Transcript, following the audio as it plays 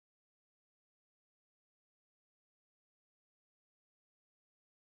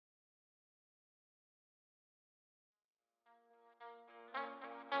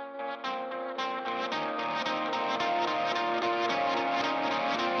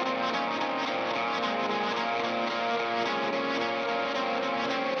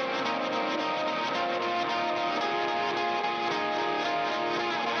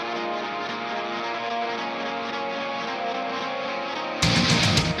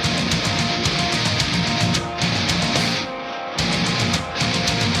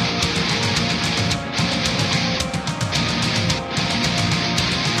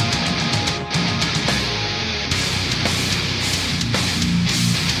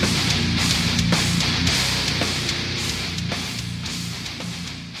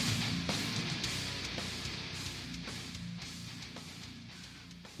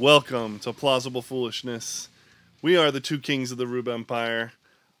Welcome to Plausible Foolishness. We are the two kings of the Rube Empire.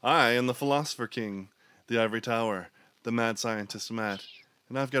 I am the Philosopher King, the Ivory Tower, the Mad Scientist Matt,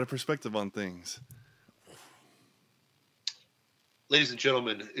 and I've got a perspective on things. Ladies and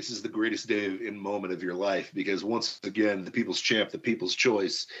gentlemen, this is the greatest day and moment of your life because once again, the people's champ, the people's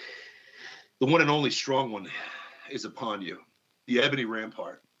choice, the one and only strong one is upon you. The ebony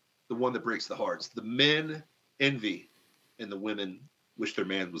rampart, the one that breaks the hearts. The men envy and the women wish their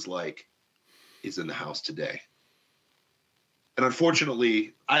man was like is in the house today. And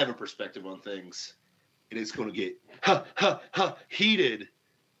unfortunately, I have a perspective on things and it's going to get heated.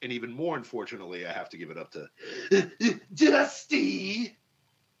 And even more unfortunately, I have to give it up to Dusty.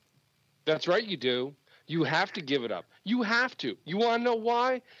 That's right, you do. You have to give it up. You have to. You want to know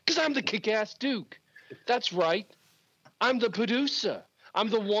why? Because I'm the kick-ass Duke. That's right. I'm the producer. I'm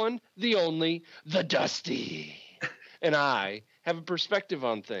the one, the only, the Dusty. And I have a perspective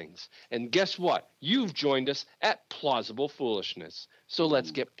on things. And guess what? You've joined us at Plausible Foolishness. So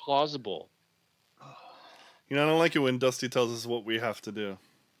let's get plausible. You know, I don't like it when Dusty tells us what we have to do.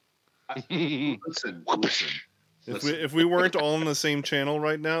 Listen. If we weren't all on the same channel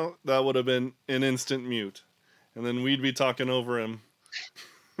right now, that would have been an instant mute. And then we'd be talking over him.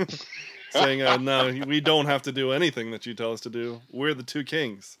 Saying, no, we don't have to do anything that you tell us to do. We're the two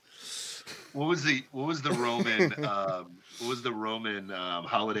kings. What was the Roman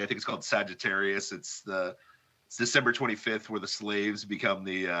holiday? I think it's called Sagittarius. It's December 25th where the slaves become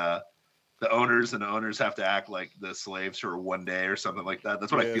the owners, and the owners have to act like the slaves for one day or something like that.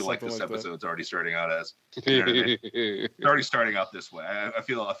 That's what I feel like this episode's already starting out as. You know what I mean? It's already starting out this way. I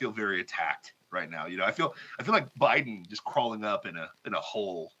feel very attacked right now. You know, I feel like Biden just crawling up in a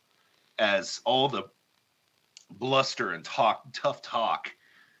hole as all the bluster and tough talk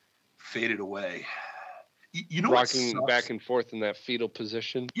faded away. You know, rocking back and forth in that fetal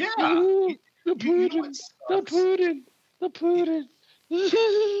position. Yeah. Ooh, the Putin.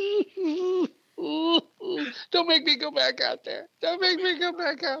 Don't make me go back out there.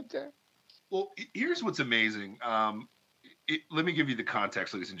 Well, here's what's amazing. Let me give you the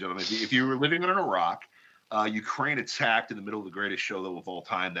context, ladies and gentlemen. If you were living under a rock, Ukraine attacked in the middle of the greatest show of all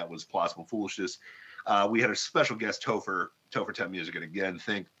time. That was Plausible Foolishness. We had a special guest, Topher 10 Music. And again,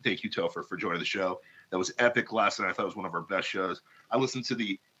 thank you, Topher, for joining the show. That was epic last night. I thought it was one of our best shows. I listened to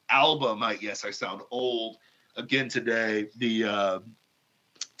the album. Yes, I sound old again today. The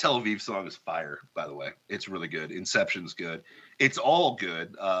Tel Aviv song is fire, by the way. It's really good. Inception's good. It's all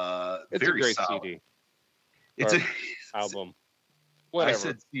good. It's very a great solid. CD. It's an album. Whatever. I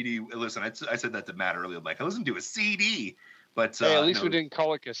said CD. Listen, I said that to Matt earlier. Like, I listened to a CD, but hey, at least we didn't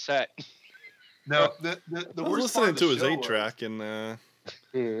call it cassette. No, the I was worst part listening of the to his show 8-track and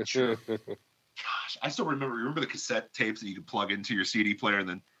gosh, I still remember the cassette tapes that you could plug into your CD player and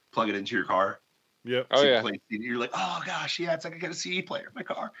then plug it into your car. Yep. Oh, yeah. You're like, oh gosh, yeah, it's like I got a CD player in my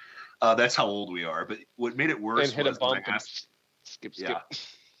car. That's how old we are. But what made it worse and hit was a bump when I asked, skip. Yeah.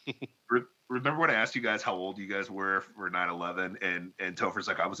 Remember when I asked you guys how old you guys were for 9/11, and Topher's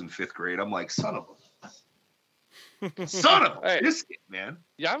like, I was in 5th grade. I'm like, son of a Hey. biscuit, man.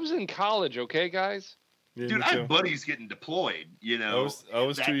 Yeah, I was in college, okay, guys? yeah, Dude, me I too. have buddies getting deployed. You know, I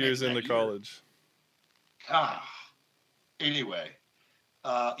was that 2 years into year. college. Anyway,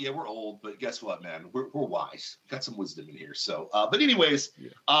 yeah, we're old, but guess what, man? We're wise. Got some wisdom in here. So, but anyways, Yeah.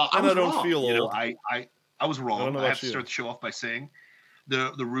 I was don't wrong. feel You know, old. I was I don't wrong. know I about have to you. start the show off by saying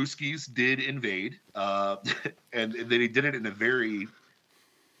the Ruskies did invade, and they did it in a very.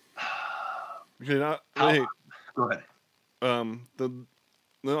 Okay, hey, Go ahead.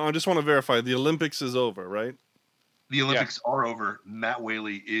 I just want to verify the Olympics is over, right? The Olympics are over. Matt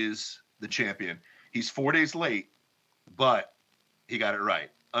Whaley is the champion. He's 4 days late, but he got it right.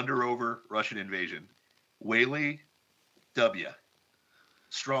 Over Russian invasion. Whaley, W.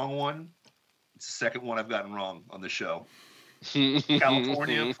 Strong one. It's the second one I've gotten wrong on the show.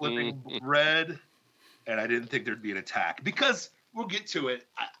 California flipping red, and I didn't think there'd be an attack because we'll get to it.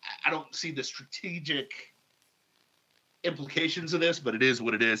 I don't see the strategic implications of this, but it is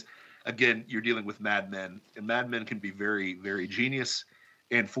what it is. Again, you're dealing with madmen, and madmen can be very, very genius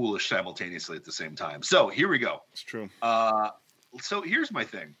and foolish simultaneously at the same time. So here we go. It's true. So here's my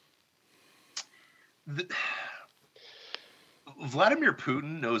thing. Vladimir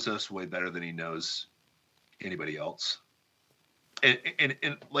Putin knows us way better than he knows anybody else.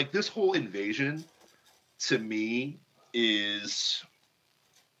 And like this whole invasion to me is,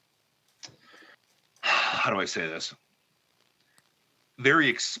 how do I say this? Very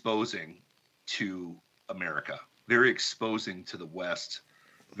exposing to America, very exposing to the West,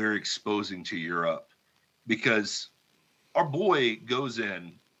 very exposing to Europe, because our boy goes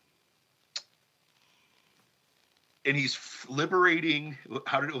in and he's liberating.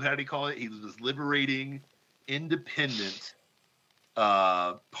 How did he call it? He was liberating independent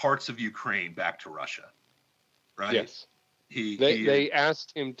parts of Ukraine back to Russia. Right? Yes. They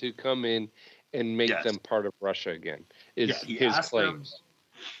asked him to come in and make them part of Russia again. His claims. Them,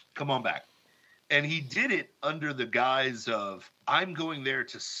 come on back. And he did it under the guise of, I'm going there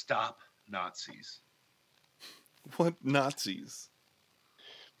to stop Nazis. What Nazis?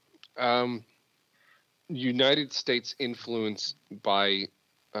 United States influence by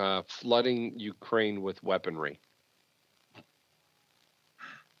flooding Ukraine with weaponry.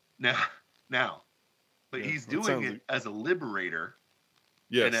 Now, but he's doing it as a liberator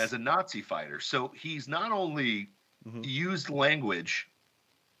and as a Nazi fighter. So he's not only used language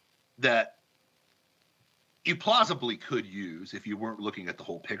that you plausibly could use if you weren't looking at the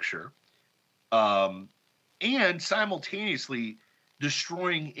whole picture, and simultaneously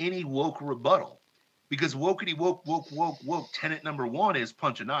destroying any woke rebuttal. Because wokety woke tenet number 1 is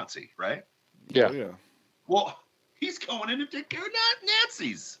punch a Nazi, right? Yeah. Oh, yeah. Well, he's going in to take care of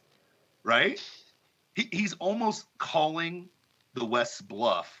Nazis, right? He's almost calling the West's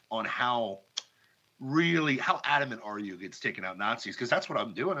bluff on how adamant are you against taking out Nazis? Because that's what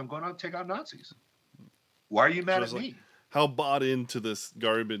I'm doing. I'm going to take out Nazis. Why are you mad at me? How bought into this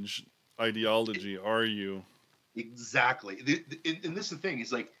garbage ideology are you? Exactly. And this is the thing.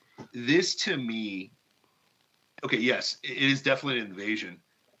 It's like, this to me, okay, yes, it is definitely an invasion.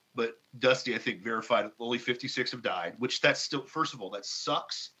 But Dusty, I think, verified only 56 have died, which that's still, first of all, that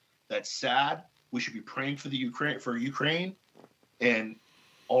sucks. That's sad. We should be praying for Ukraine and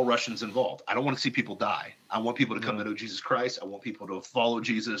all Russians involved. I don't want to see people die. I want people to come to know Jesus Christ. I want people to follow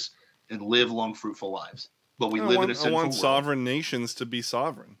Jesus and live long, fruitful lives. But we live in a sinful world. I want sovereign nations to be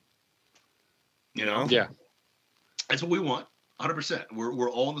sovereign. You know? Yeah. That's what we want. 100%.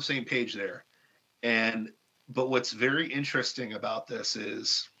 We're all on the same page there. But what's very interesting about this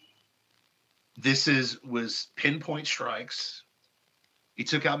was pinpoint strikes. He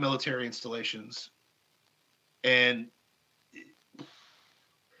took out military installations, and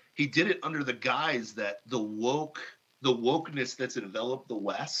he did it under the guise that the wokeness that's enveloped the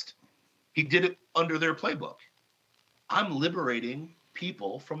West, he did it under their playbook. I'm liberating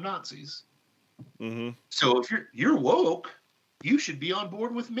people from Nazis. Mm-hmm. So if you're woke, you should be on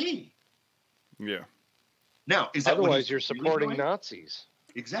board with me. Yeah. Now, is that otherwise you're supporting Nazis?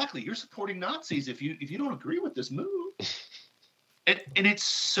 Exactly, you're supporting Nazis if you don't agree with this move. And it's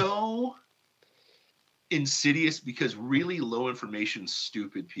so insidious because really low information,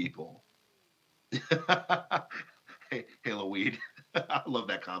 stupid people. Hey, Halo Weed. I love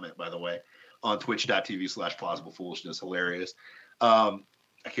that comment, by the way, on twitch.tv/plausible foolishness. Hilarious. I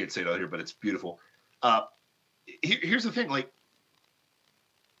can't say it out here, but it's beautiful. Here's the thing, like,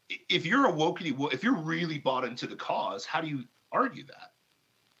 if you're if you're really bought into the cause, how do you argue that?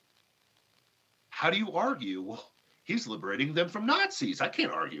 How do you argue, well, he's liberating them from Nazis? I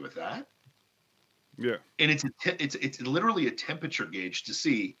can't argue with that. Yeah. And it's literally a temperature gauge to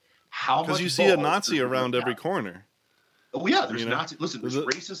see how much. Because you see a Nazi around every corner. Oh yeah, there's Nazi. Listen, there's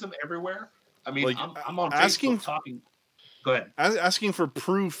racism everywhere. I mean, like, I'm on Facebook talking. Go ahead. Asking for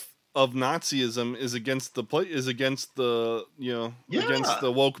proof of Nazism is against the against the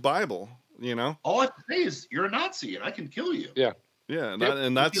woke Bible. You know, all I have to say is you're a Nazi and I can kill you. Yeah, yeah,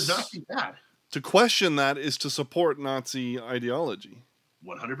 and that's Nazi bad. To question that is to support Nazi ideology.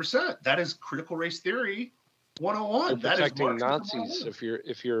 100%. That is critical race theory 101. That is protecting Nazis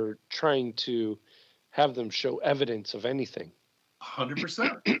if you're trying to have them show evidence of anything.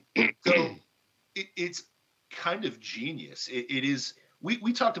 100%. So it's kind of genius. It is.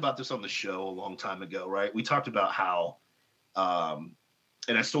 We talked about this on the show a long time ago, right? We talked about how,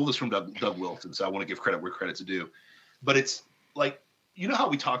 and I stole this from Doug Wilson, so I want to give credit where credit's due. But it's like, you know how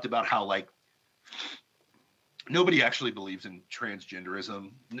we talked about how, like, nobody actually believes in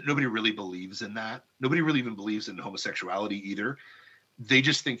transgenderism. Nobody really believes in that. Nobody really even believes in homosexuality either. They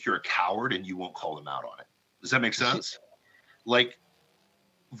just think you're a coward and you won't call them out on it. Does that make sense? Like,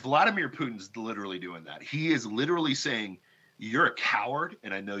 Vladimir Putin's literally doing that. He is literally saying, you're a coward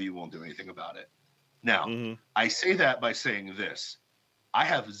and I know you won't do anything about it. Now, I say that by saying this. I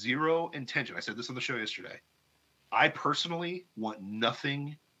have zero intention. I said this on the show yesterday. I personally want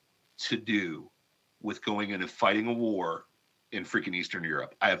nothing to do with going in and fighting a war in freaking Eastern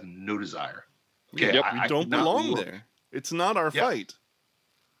Europe. I have no desire. Okay, we don't belong there. It's not our fight.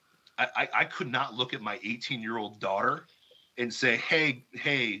 I could not look at my 18-year-old daughter and say,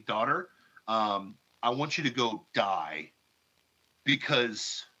 hey, daughter, I want you to go die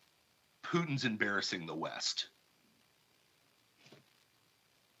because Putin's embarrassing the West.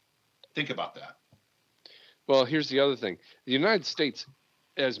 Think about that. Well, here's the other thing: the United States,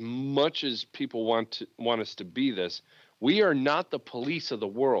 as much as people want us to be this, we are not the police of the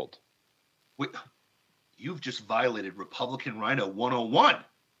world. You've just violated Republican Rhino 101.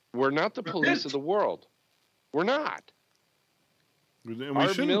 We're not the police of the world. We're not.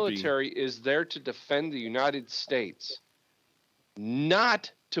 Our military is there to defend the United States,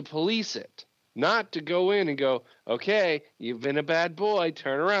 not to police it, not to go in and go, okay, you've been a bad boy,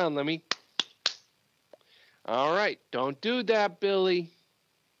 turn around, let me. All right, don't do that, Billy.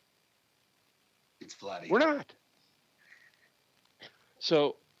 It's flatty. We're not.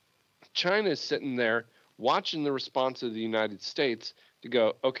 So China is sitting there watching the response of the United States to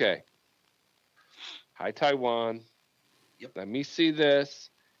go, okay, hi, Taiwan. Yep. Let me see this,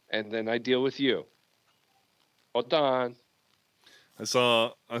 and then I deal with you. Hold on. I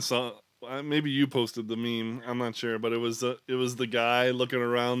saw. Maybe you posted the meme. I'm not sure, but it was the guy looking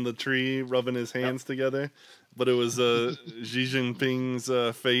around the tree, rubbing his hands together. But it was Xi Jinping's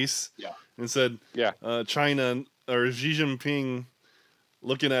face. Yeah. And said, China or Xi Jinping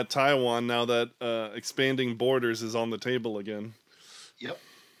looking at Taiwan now that expanding borders is on the table again. Yep.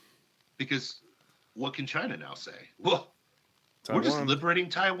 Because what can China now say? Well, Taiwan. We're just liberating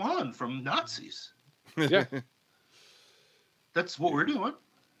Taiwan from Nazis. Yeah. That's what we're doing.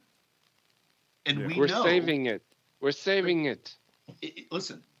 And we're saving it. We're saving it.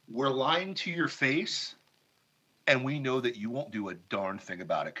 Listen, we're lying to your face, and we know that you won't do a darn thing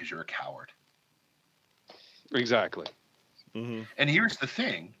about it because you're a coward. Exactly. Mm-hmm. And here's the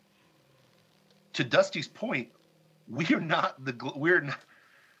thing. To Dusty's point, we're not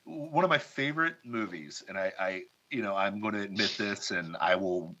one of my favorite movies, and I'm going to admit this, and I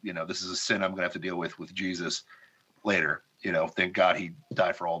will, this is a sin I'm going to have to deal with Jesus later. Thank God he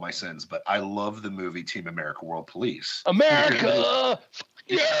died for all my sins. But I love the movie Team America: World Police. America,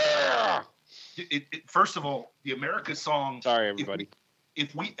 yeah. First of all, the America song. Sorry, everybody.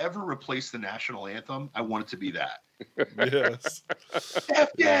 If we ever replace the national anthem, I want it to be that. Yes.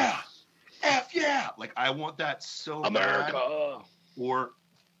 F yeah, F yeah. Like I want that so America. bad. Or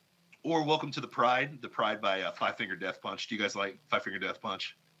Welcome to the Pride by Five Finger Death Punch. Do you guys like Five Finger Death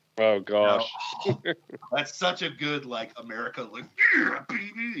Punch? Oh gosh, that's such a good America, yeah,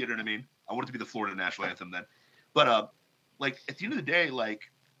 baby. You know what I mean? I want it to be the Florida national anthem then. But at the end of the day,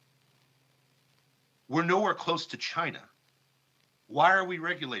 we're nowhere close to China. Why are we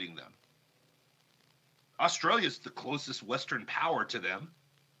regulating them? Australia's the closest Western power to them.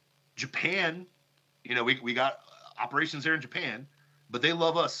 Japan, we got operations there in Japan, but they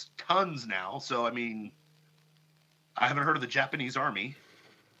love us tons now. So I haven't heard of the Japanese army.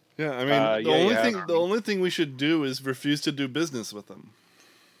 Yeah, the only thing we should do is refuse to do business with them.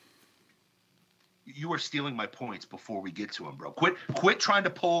 You are stealing my points before we get to them, bro. Quit trying to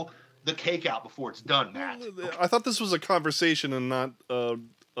pull the cake out before it's done, Matt. Okay. I thought this was a conversation and not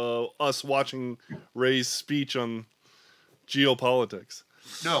us watching Ray's speech on geopolitics.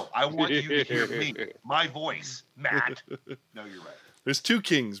 No, I want you to hear me, my voice, Matt. No, you're right. There's two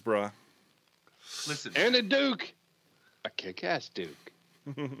kings, bruh. Listen, and a duke, a kick-ass duke.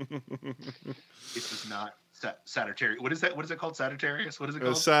 This is not Sagittarius. What is that? What is it called? Sagittarius? What is it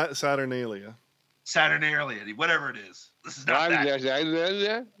called? Saturnalia. Saturnalia. Whatever it is. This is not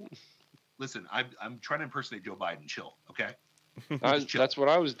that. Listen, I'm trying to impersonate Joe Biden. Chill, okay? That's what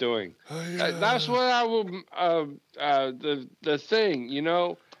I was doing. Oh, yeah. That's what I will. The thing,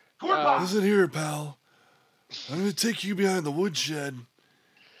 Listen here, pal. I'm going to take you behind the woodshed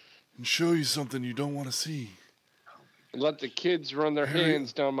and show you something you don't want to see. Let the kids run their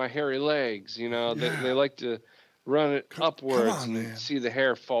hands down my hairy legs. They like to run it upwards and see the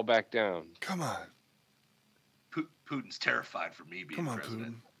hair fall back down. Come on. Putin's terrified for me being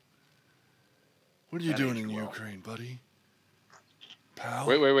president. Putin. What are you doing in Ukraine, buddy? Pal?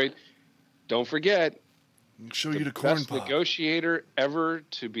 Wait. Don't forget. I'll show you the corn best pop. Negotiator ever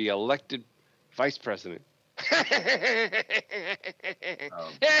to be elected vice president.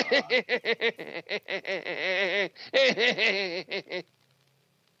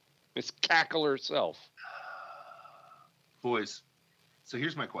 Miss Cackle herself. Boys, so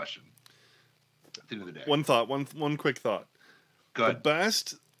here's my question. At the end of the day. One quick thought. Go ahead.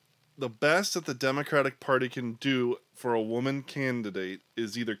 The best that the Democratic Party can do for a woman candidate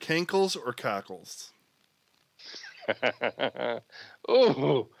is either cankles or cackles.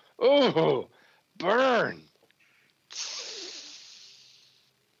 Oh, burn.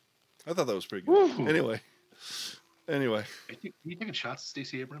 I thought that was pretty good. Woo. Anyway. Are you taking shots at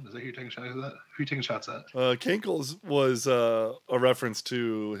Stacey Abrams? Is that who you're taking shots at? Who are you taking shots at? Cankles was a reference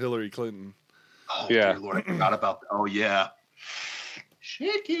to Hillary Clinton. Oh, yeah. Dear Lord, I forgot about that. Oh, yeah.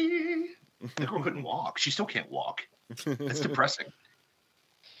 Shaky. That girl couldn't walk. She still can't walk. That's depressing.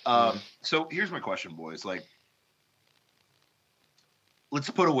 So here's my question, boys. Like, let's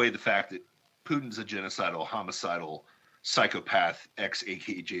put away the fact that Putin's a genocidal, homicidal, psychopath,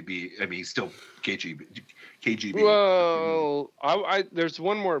 ex-AKGB. I mean, he's still KGB. Well, there's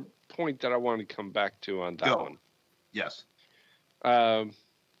one more point that I want to come back to on that one. Yes.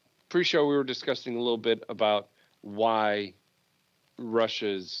 Pre-show, we were discussing a little bit about why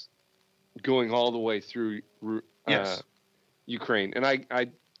Russia's going all the way through Ukraine. And I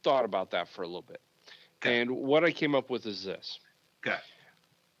thought about that for a little bit. Okay. And what I came up with is this. Okay.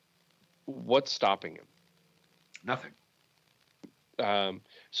 What's stopping him? Nothing.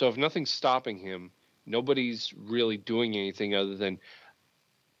 So if nothing's stopping him, nobody's really doing anything other than,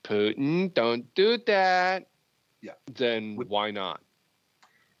 Putin, don't do that. Yeah. Then why not?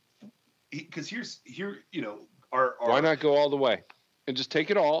 Because why not go all the way and just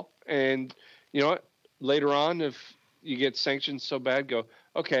take it all? And you know what? Later on, if you get sanctioned so bad, go,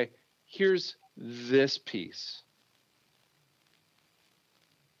 okay, here's this piece.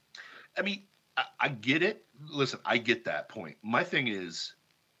 I mean, I get it. Listen, I get that point. My thing is,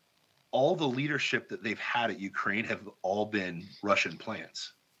 all the leadership that they've had at Ukraine have all been Russian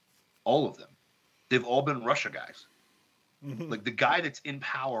plants. All of them. They've all been Russia guys. Mm-hmm. Like the guy that's in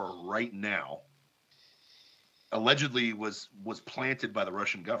power right now allegedly was planted by the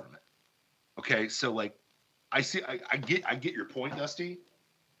Russian government. Okay, so like I get your point, Dusty.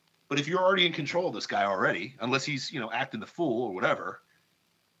 But if you're already in control of this guy already, unless he's, acting the fool or whatever,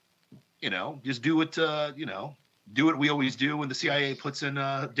 just do what do what we always do when the CIA puts in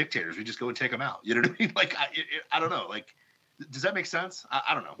dictators. We just go and take them out. You know what I mean? Like I don't know. Like, does that make sense?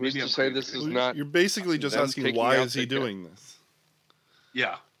 I don't know. Maybe I'm say this is not. You're basically just asking why is he doing this?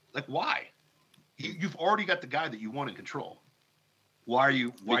 Yeah, like why? You've already got the guy that you want in control. Why are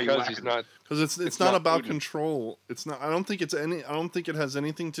you? Because he's not. Because it's not about control. It's not. I don't think it has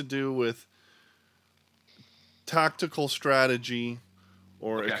anything to do with tactical strategy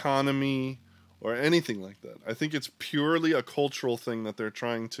or economy or anything like that. I think it's purely a cultural thing that they're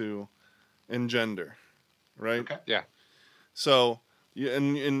trying to engender, right? Okay. Yeah. So,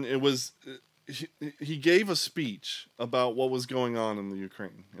 and it was he gave a speech about what was going on in the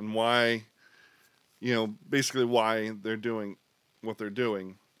Ukraine and why, basically why they're doing what they're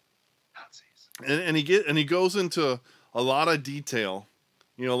doing. Nazis. And he goes into a lot of detail,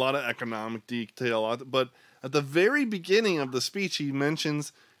 a lot of economic detail, but at the very beginning of the speech, he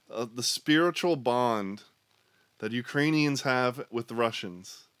mentions the spiritual bond that Ukrainians have with the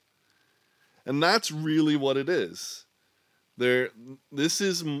Russians. And that's really what it is. This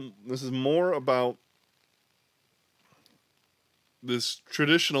is more about this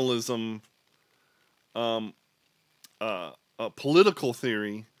traditionalism, a political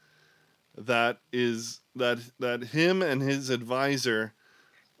theory that him and his advisor,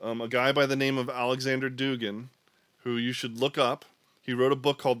 a guy by the name of Alexander Dugin, who you should look up. He wrote a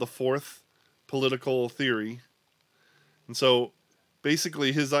book called The Fourth Political Theory. And so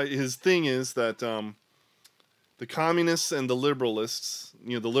basically his thing is that the communists and the liberalists,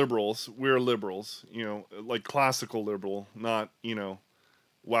 the liberals, we're liberals, like classical liberal, not, wacko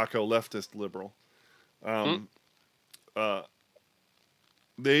leftist liberal.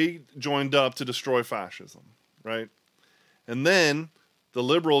 They joined up to destroy fascism, right? And then the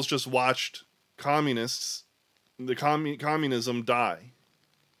liberals just watched communism die,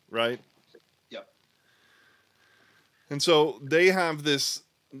 right? Yep. And so they have this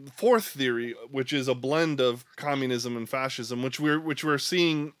fourth theory, which is a blend of communism and fascism, which we're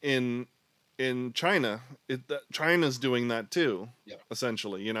seeing in China. China's doing that too,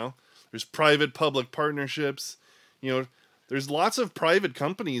 essentially. There's private-public partnerships. There's lots of private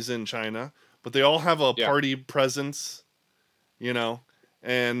companies in China, but they all have a party presence.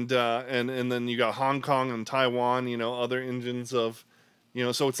 And then you got Hong Kong and Taiwan. Other engines of,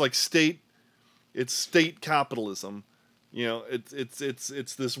 so it's like state capitalism.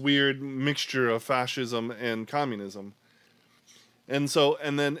 It's this weird mixture of fascism and communism. And so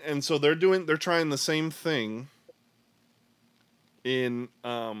they're trying the same thing in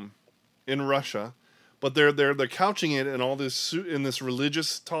Russia, but they're couching it in all this in this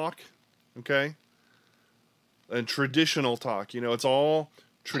religious talk, okay? And traditional talk, it's all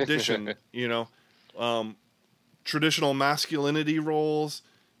tradition, traditional masculinity roles,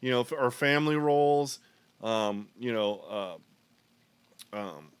 or family roles,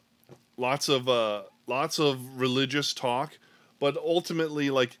 lots of religious talk, but ultimately,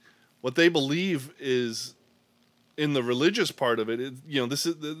 like, what they believe is in the religious part of it, this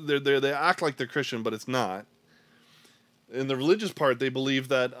is they act like they're Christian, but it's not. In the religious part, they believe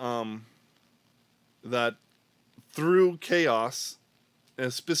that that through chaos,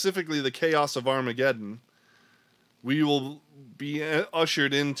 and specifically the chaos of Armageddon, we will be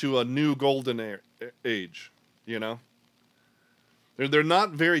ushered into a new golden age. You know, they're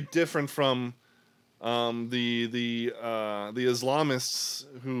not very different from the Islamists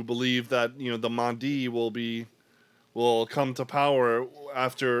who believe that the Mahdi will come to power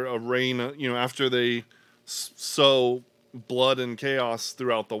after a reign, after they sow blood and chaos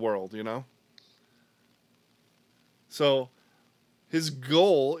throughout the world. So his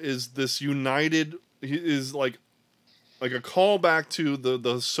goal is this united. He is like a callback to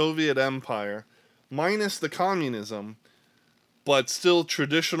the Soviet Empire, minus the communism, but still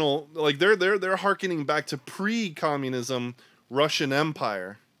traditional. Like they're hearkening back to pre-communism Russian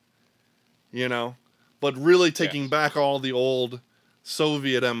Empire, but really taking back all the old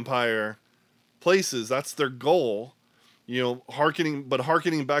Soviet Empire places. That's their goal, hearkening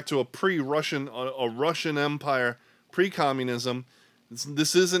back to a pre-Russian, a Russian Empire, pre-communism.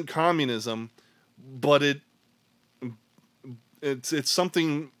 This isn't communism, but it's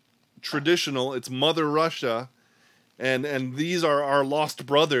something traditional. It's Mother Russia, and these are our lost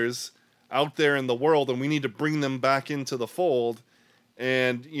brothers out there in the world, and we need to bring them back into the fold.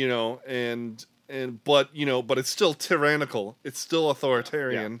 And but it's still tyrannical. It's still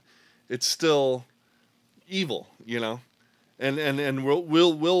authoritarian. Yeah. It's still evil. And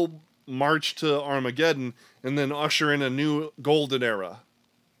we'll march to Armageddon and then usher in a new golden era.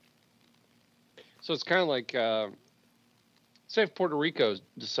 So it's kind of like, say if Puerto Rico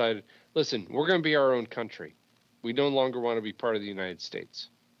decided, listen, we're going to be our own country. We no longer want to be part of the United States.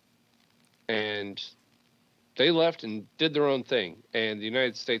 And they left and did their own thing. And the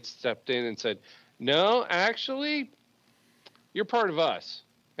United States stepped in and said, no, actually, you're part of us.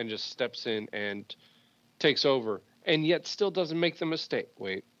 And just steps in and takes over. And yet still doesn't make the mistake.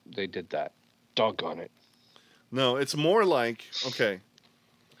 Wait, they did that. Doggone it. No, it's more like, okay.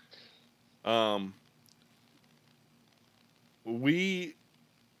 When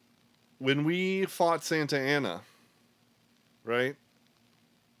we fought Santa Anna, right?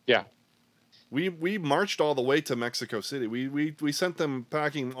 Yeah. We marched all the way to Mexico City. We sent them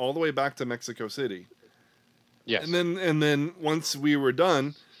packing all the way back to Mexico City. Yes. And then once we were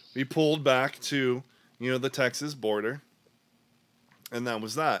done, we pulled back to, the Texas border. And that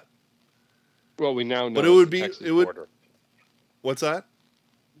was that. Well, we now know. But it would be Texas border. What's that?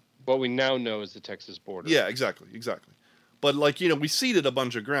 What we now know is the Texas border. Yeah, exactly. But we ceded a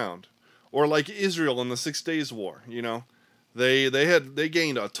bunch of ground, or like Israel in the 6 Days War. They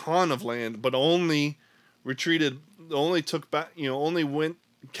gained a ton of land, but only retreated, only took back,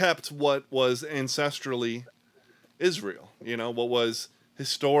 kept what was ancestrally Israel. What was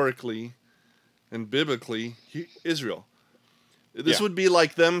historically and biblically Israel. This would be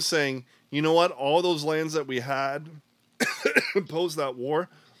like them saying, you know what, all those lands that we had post that war,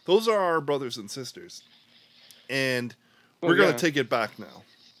 those are our brothers and sisters. And we're going to take it back now.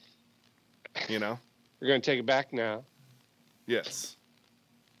 We're going to take it back now. Yes.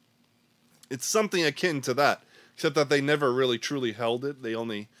 It's something akin to that, except that they never really truly held it.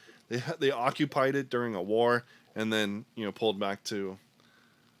 They occupied it during a war and then, pulled back to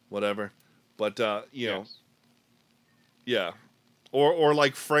whatever. But, yes. Yeah. Or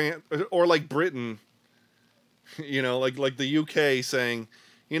like France, or like Britain, like the UK saying,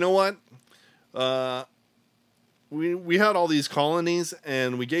 you know what? We had all these colonies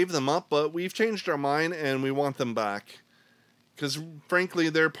and we gave them up, but we've changed our mind and we want them back. Because frankly,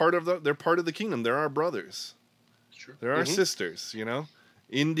 they're part of the kingdom. They're our brothers. Sure. They're our sisters,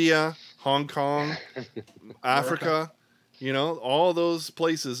 India, Hong Kong, Africa, all those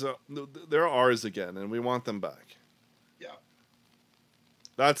places, they're ours again, and we want them back. Yeah.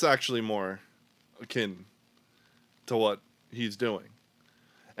 That's actually more akin to what he's doing.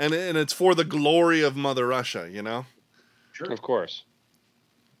 And it's for the glory of Mother Russia, Sure. Of course.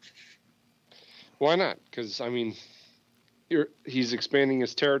 Why not? Because, he's expanding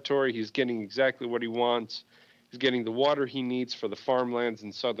his territory. He's getting exactly what he wants. He's getting the water he needs for the farmlands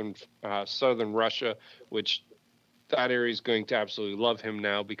in southern Russia, which that area is going to absolutely love him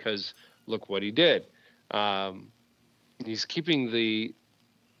now because look what he did. He's keeping the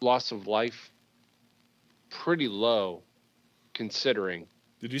loss of life pretty low, considering.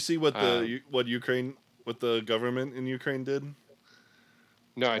 Did you see what the government in Ukraine did?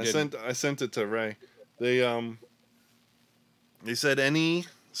 No, I didn't. I sent it to Ray. They said any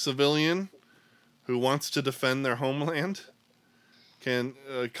civilian who wants to defend their homeland can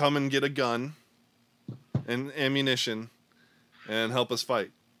come and get a gun and ammunition and help us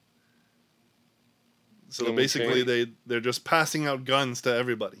fight. So basically, they're just passing out guns to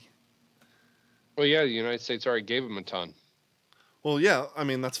everybody. Well, yeah, the United States already gave him a ton. Well, yeah, I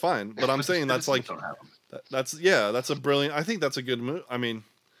mean that's fine, but I'm saying that's like that's a brilliant. I think that's a good move. I mean,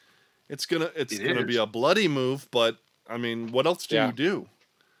 it's gonna be a bloody move, but I mean, what else do you do?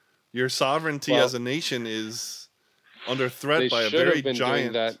 Your sovereignty as a nation is under threat by a very giant.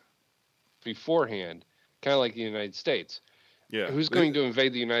 Doing that beforehand, kind of like the United States. Yeah, who's going to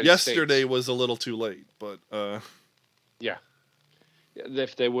invade the United States? Yesterday was a little too late, but yeah,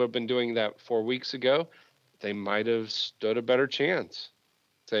 if they would have been doing that 4 weeks ago, they might have stood a better chance.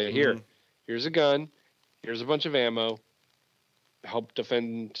 Say, here's a gun, here's a bunch of ammo, help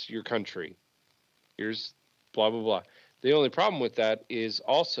defend your country. Here's blah blah blah. The only problem with that is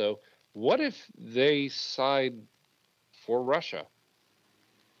also, what if they side for Russia?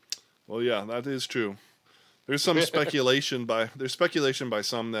 Well, yeah, that is true. There's some speculation by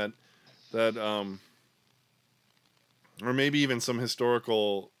some that or maybe even some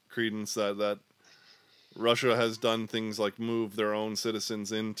historical credence that Russia has done things like move their own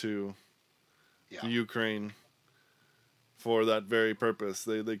citizens into Ukraine for that very purpose.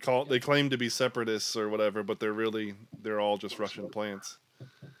 They claim to be separatists or whatever, but they're all just Russian plants.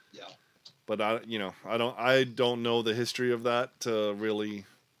 Yeah. But I don't know the history of that to really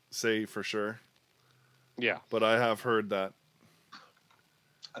say for sure. Yeah. But I have heard that.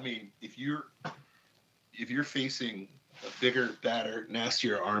 I mean, if you're facing a bigger, badder,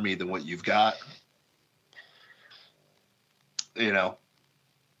 nastier army than what you've got, they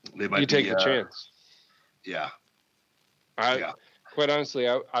might take the chance. Yeah. Quite honestly,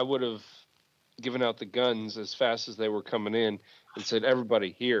 I would have given out the guns as fast as they were coming in and said,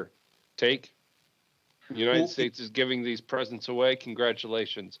 everybody, here, take. The United States is giving these presents away.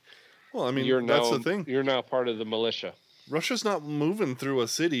 Congratulations. Well, I mean, that's the thing. You're now part of the militia. Russia's not moving through a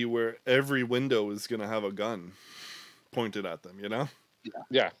city where every window is going to have a gun pointed at them,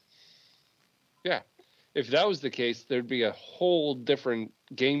 Yeah. If that was the case, there'd be a whole different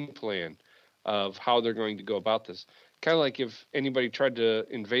game plan of how they're going to go about this. Kind of like if anybody tried to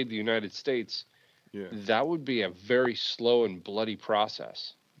invade the United States, that would be a very slow and bloody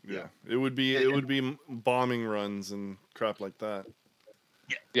process. Yeah. It would be bombing runs and crap like that.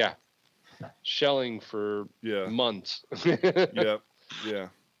 Yeah. Shelling for months. Yeah.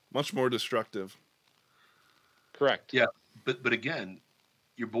 Much more destructive. Correct. Yeah. But again,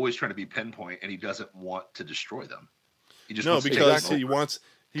 your boy's trying to be pinpoint and he doesn't want to destroy them. He just because he wants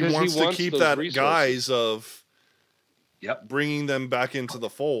to keep that guise of bringing them back into the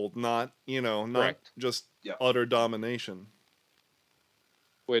fold, not just utter domination.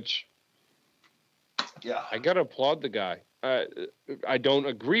 Which I got to applaud the guy. I don't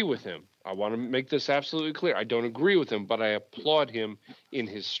agree with him. I want to make this absolutely clear. I don't agree with him, but I applaud him in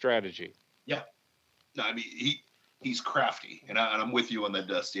his strategy. Yeah. No, I mean, he's crafty, and I'm with you on that,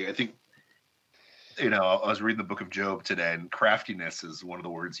 Dusty. I think, I was reading the book of Job today, and craftiness is one of the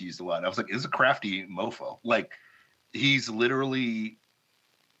words he used a lot. I was like, is a crafty mofo. Like, he's literally,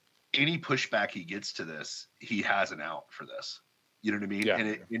 any pushback he gets to this, he has an out for this. You know what I mean? Yeah.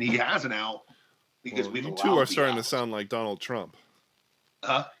 And he has an out because you two are starting to sound like Donald Trump.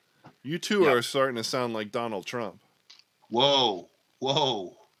 Huh? You two are starting to sound like Donald Trump. Whoa.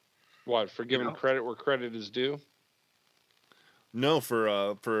 What, for giving credit where credit is due? No,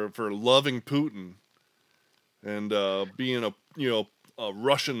 for loving Putin and being a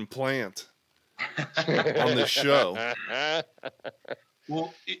Russian plant on this show.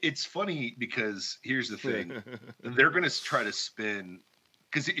 Well, it's funny because here's the thing. They're going to try to spin,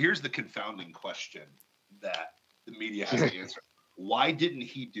 because here's the confounding question that the media has to answer. Why didn't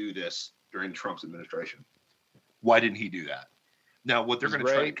he do this during Trump's administration? Why didn't he do that? Now, what they're going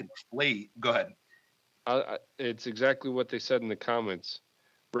to try to conflate, go ahead. It's exactly what they said in the comments.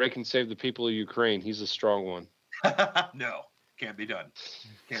 Ray can save the people of Ukraine. He's a strong one. No, can't be done.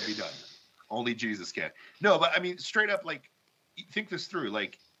 Can't be done. Only Jesus can. No, but I mean, straight up, like, think this through.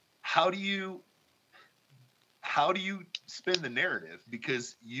 Like, how do you spin the narrative?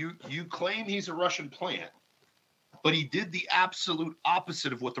 Because you claim he's a Russian plant, but he did the absolute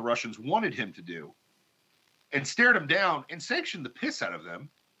opposite of what the Russians wanted him to do, and stared him down and sanctioned the piss out of them,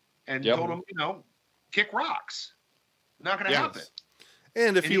 and told them, kick rocks. Not going to happen.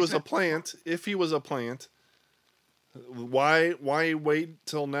 And if he was a plant, why wait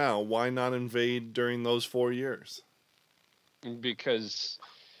till now? Why not invade during those 4 years? Because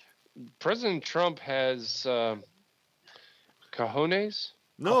President Trump has cojones.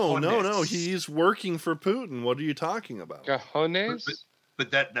 No. He's working for Putin. What are you talking about? Cojones. But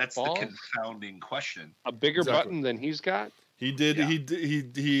that's balls? The confounding question. A bigger button than he's got. He did. Yeah.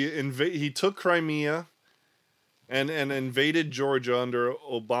 He took Crimea, and invaded Georgia under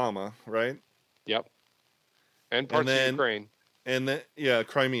Obama, right? Yep. And parts of Ukraine. And then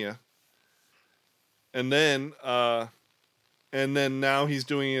Crimea. And then now he's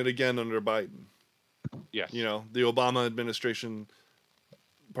doing it again under Biden. Yes. You know, the Obama administration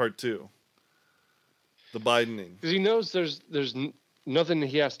part 2. The Bidening. Because he knows there's nothing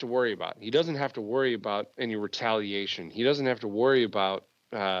he has to worry about. He doesn't have to worry about any retaliation. He doesn't have to worry about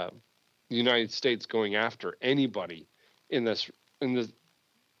the United States going after anybody in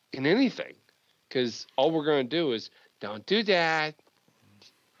anything. Because all we're going to do is, don't do that.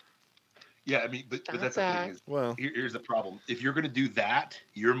 Yeah, I mean, but that's the thing. Well, here's the problem. If you're going to do that,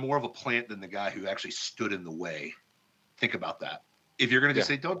 you're more of a plant than the guy who actually stood in the way. Think about that. If you're going to just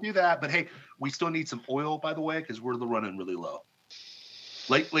say, don't do that, but hey, we still need some oil, by the way, because we're running really low.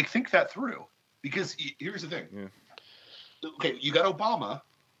 Like think that through. Because here's the thing. Yeah. Okay, you got Obama.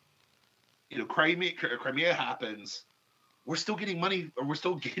 You know, Crimea happens. We're still getting money, or we're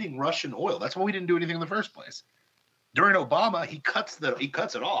still getting Russian oil. That's why we didn't do anything in the first place. During Obama, he cuts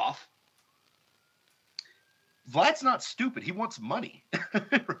it off. Vlad's not stupid. He wants money,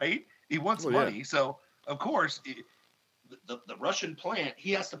 right? He wants money. Yeah. So, of course, the Russian plant,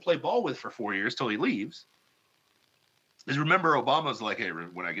 he has to play ball with for 4 years till he leaves. Because remember, Obama's like, hey,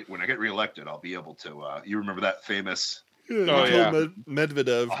 when I get reelected, I'll be able to. You remember that famous?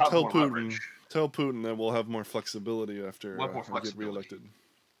 Medvedev, tell Putin that we'll have more flexibility after I get reelected.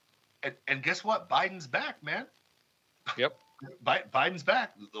 And guess what? Biden's back, man. Yep. Biden's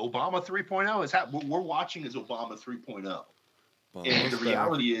back. Obama 3.0 is happening. We're watching as Obama 3.0. And the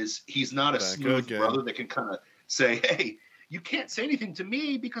reality is he's not a smooth brother that can kind of say, hey, you can't say anything to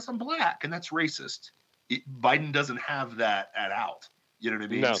me because I'm black, and that's racist. Biden doesn't have that out. You know what I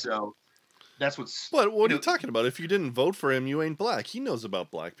mean? No. So that's what's... But what are you talking about? If you didn't vote for him, you ain't black. He knows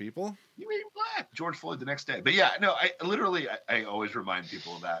about black people. You ain't black. George Floyd the next day. But yeah, no, I always remind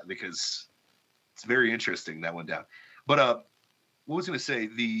people of that because it's very interesting that went down. But what was I going to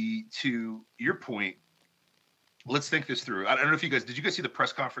say? To your point, let's think this through. I don't know if did you guys see the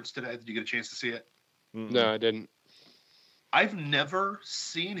press conference today? Did you get a chance to see it? No, I didn't. I've never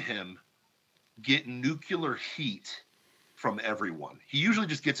seen him get nuclear heat from everyone. He usually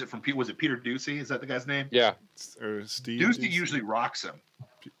just gets it from was it Peter Doocy? Is that the guy's name? Yeah. Or Steve Doocy usually rocks him.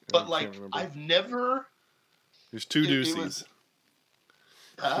 But I've never... There's two Doocies.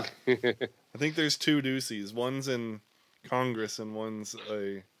 I think there's two Doocies. One's in Congress and one's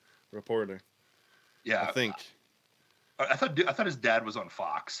a reporter. Yeah, I think. I thought his dad was on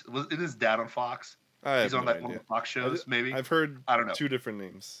Fox. Is his dad on Fox? He's on one of the Fox shows, maybe. I've heard. I don't know. Two different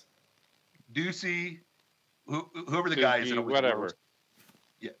names. Doocy, whoever the guy is, whatever.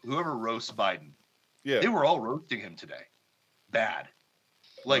 Whoever roasts Biden. Yeah, they were all roasting him today. Bad.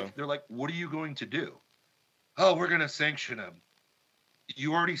 They're like, what are you going to do? Oh, we're going to sanction him.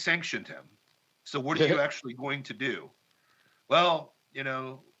 You already sanctioned him. So what are you actually going to do? Well,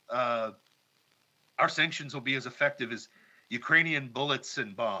 our sanctions will be as effective as Ukrainian bullets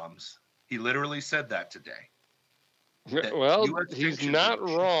and bombs. He literally said that today. Well, he's not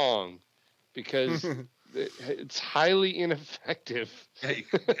wrong because it's highly ineffective.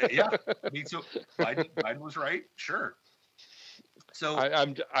 Yeah, I mean, so Biden was right, sure. So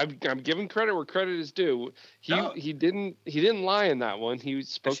I'm giving credit where credit is due. He didn't lie in that one. He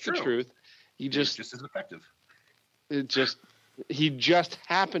spoke the truth. He was just as effective. He just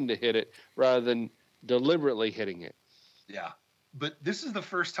happened to hit it rather than deliberately hitting it. Yeah, but this is the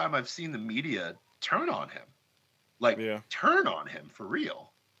first time I've seen the media turn on him, turn on him for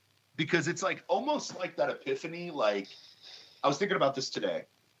real, because it's almost like that epiphany. I was thinking about this today.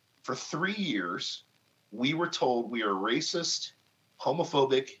 For 3 years, we were told we are racist,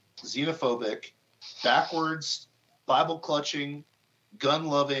 homophobic, xenophobic, backwards, Bible clutching, gun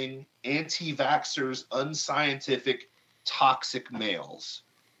loving, anti-vaxxers, unscientific, toxic males.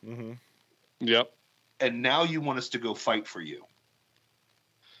 Mm-hmm. Yep. And now you want us to go fight for you.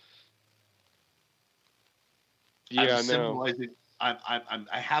 Yeah, no.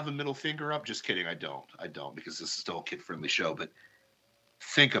 I have a middle finger up. Just kidding. I don't because this is still a kid-friendly show. But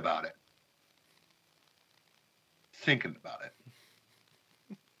think about it. Thinking about it.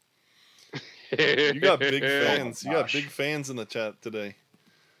 You got big fans. You got big fans in the chat today.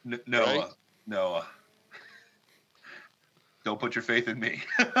 Noah. Don't put your faith in me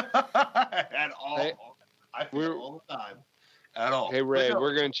at all. Hey, I feel all the time. At all. Hey, Ray,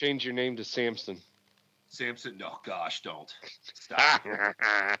 we're going to change your name to Samson. Samson? No, gosh, don't. Stop.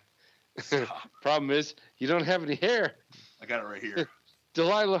 Stop. Problem is, you don't have any hair. I got it right here.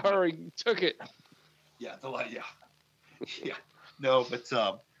 Delilah already took it. Yeah, Delilah, yeah. No, but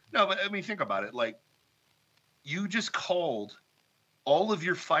I mean, think about it. You just called all of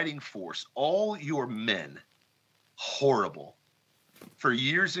your fighting force, all your men, horrible for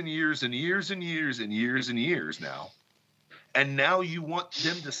years and years and years and years and years and years now. And now you want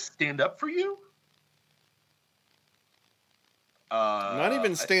them to stand up for you? Not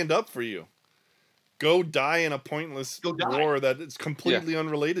even stand up for you. Go die in a pointless war that is completely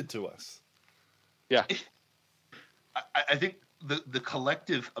unrelated to us. Yeah. I think the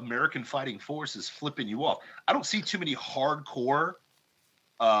collective American fighting force is flipping you off. I don't see too many hardcore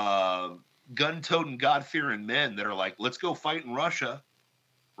gun-toting, God-fearing men that are like, let's go fight in Russia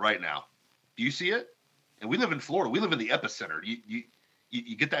right now. Do you see it? And we live in Florida. We live in the epicenter.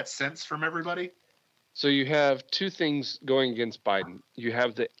 You get that sense from everybody? So you have two things going against Biden. You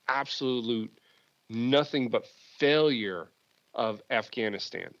have the absolute nothing but failure of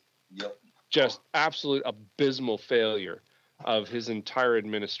Afghanistan. Yep. Just absolute abysmal failure of his entire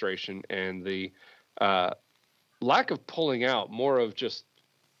administration, and the lack of pulling out, more of just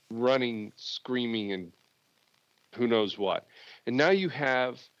running, screaming, and who knows what. And now you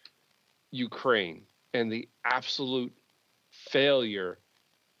have Ukraine and the absolute failure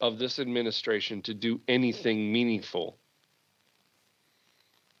of this administration to do anything meaningful.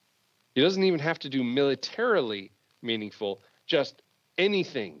 He doesn't even have to do militarily meaningful, just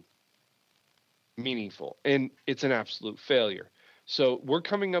anything meaningful. And it's an absolute failure. So we're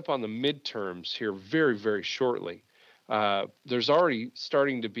coming up on the midterms here very, very shortly. There's already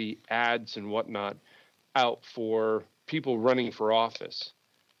starting to be ads and whatnot out for people running for office.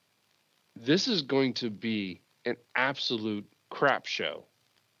 This is going to be an absolute crap show.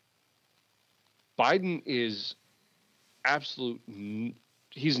 Biden is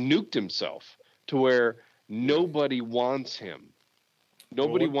he's nuked himself to where nobody wants him.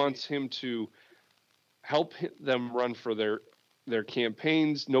 Nobody wants him to help them run for their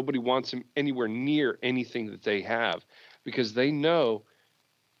campaigns. Nobody wants him anywhere near anything that they have, because they know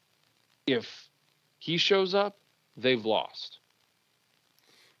if he shows up, they've lost.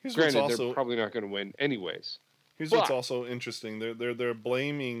 Granted, they're probably not going to win anyways. Here's what's also interesting: they're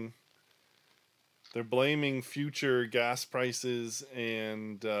blaming future gas prices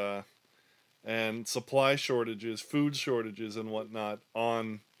and supply shortages, food shortages, and whatnot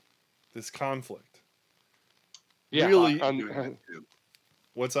on this conflict. Yeah, really.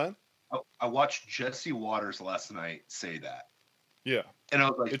 What's that? I watched Jesse Waters last night say that. Yeah, and I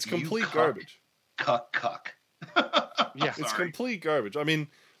was like, it's complete garbage. Cuck. Yeah, it's complete garbage. I mean,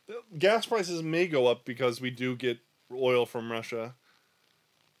 gas prices may go up because we do get oil from Russia.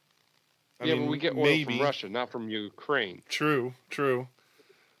 I mean, but we get oil from Russia, not from Ukraine. True.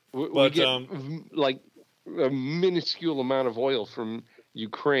 We get like a minuscule amount of oil from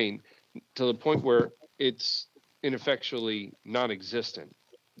Ukraine to the point where it's ineffectually non-existent.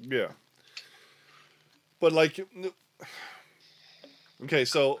 Yeah. But like, okay,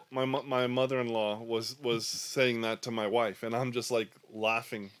 so my mother-in-law was saying that to my wife, and I'm just like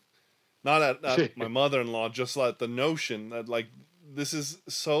laughing, not at my mother-in-law, just at the notion that like this is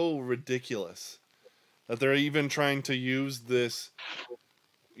so ridiculous that they're even trying to use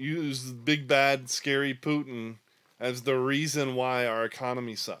big bad scary Putin as the reason why our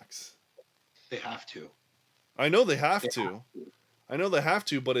economy sucks. They have to. I know they have to. I know they have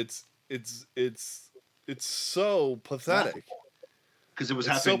to, but it's so pathetic. Because it was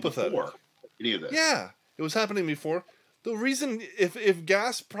happening before any of this. Yeah, it was happening before. The reason, if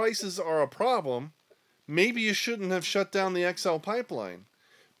gas prices are a problem, maybe you shouldn't have shut down the XL pipeline.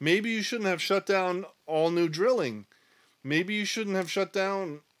 Maybe you shouldn't have shut down all new drilling. Maybe you shouldn't have shut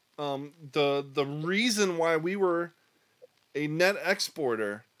down the reason why we were a net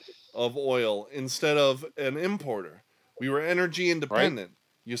exporter of oil instead of an importer. We were energy independent. Right.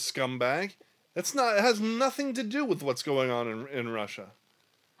 You scumbag. It has nothing to do with what's going on in Russia.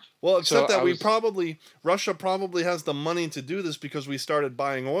 Well, except that Russia probably has the money to do this because we started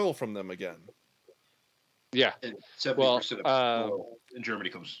buying oil from them again. Yeah. And 70% of oil in Germany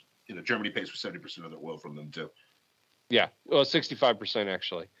comes, Germany pays for 70% of their oil from them too. Yeah. Well, 65%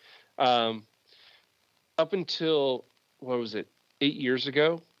 actually. Up until, 8 years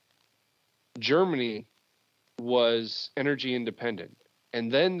ago, Germany was energy independent. And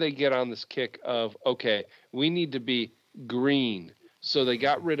then they get on this kick of, okay, we need to be green. So they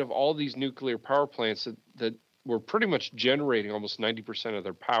got rid of all these nuclear power plants that were pretty much generating almost 90% of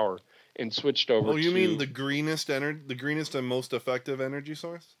their power and switched over to... Oh, you mean the greenest and most effective energy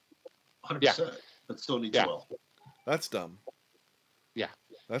source? 100%. Yeah. That still needs oil. That's dumb. Yeah.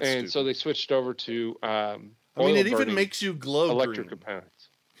 That's and stupid. so they switched over to it even makes you glow electric green. components.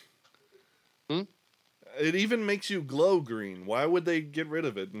 It even makes you glow green. Why would they get rid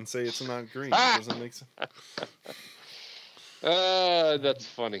of it and say it's not green? It doesn't make sense. That's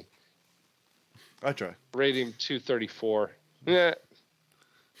funny. I try. Radium 234. Yeah.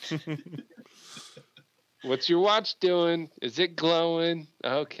 What's your watch doing? Is it glowing?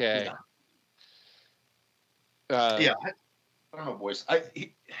 Okay. Yeah. I don't know, boys.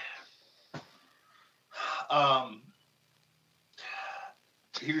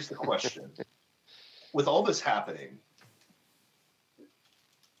 Here's the question. With all this happening,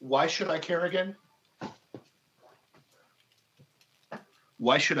 why should I care again?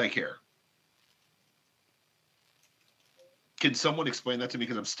 Why should I care? Can someone explain that to me?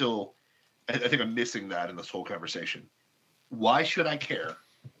 Because I think I'm missing that in this whole conversation. Why should I care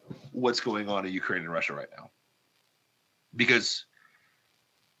what's going on in Ukraine and Russia right now? Because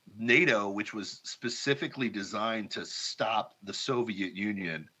NATO, which was specifically designed to stop the Soviet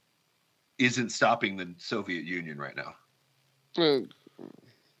Union, isn't stopping the Soviet Union right now.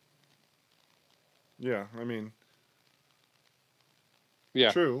 Yeah, I mean,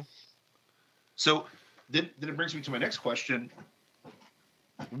 yeah, true. So then it brings me to my next question.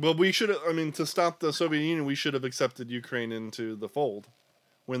 Well, we should. I mean, to stop the Soviet Union, we should have accepted Ukraine into the fold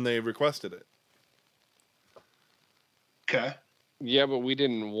when they requested it. Okay. Yeah, but we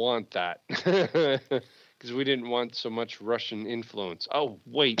didn't want that because we didn't want so much Russian influence. Oh,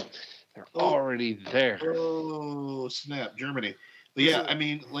 wait. They're already there. Oh, snap. Germany. But yeah, I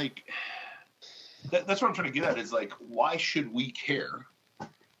mean, like, that's what I'm trying to get at is, like, why should we care?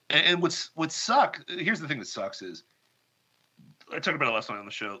 And what sucks, here's the thing that sucks is, I talked about it last night on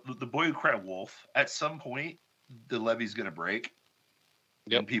the show, the boy who cried wolf, at some point, the levee's going to break.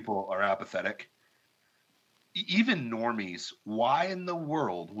 Yep. And people are apathetic. Even normies, why in the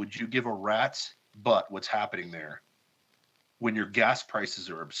world would you give a rat's butt what's happening there when your gas prices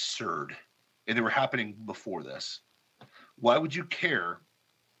are absurd and they were happening before this? Why would you care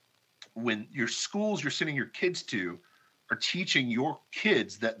when your schools you're sending your kids to are teaching your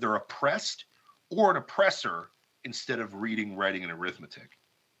kids that they're oppressed or an oppressor instead of reading, writing, and arithmetic?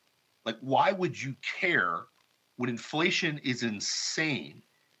 Like, why would you care when inflation is insane,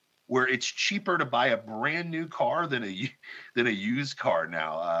 where it's cheaper to buy a brand new car than a used car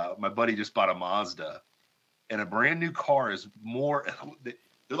now? My buddy just bought a Mazda, and a brand new car is more. They're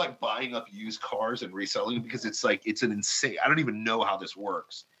like buying up used cars and reselling them because it's an insane. I don't even know how this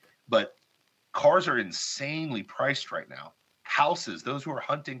works, but cars are insanely priced right now. Houses, those who are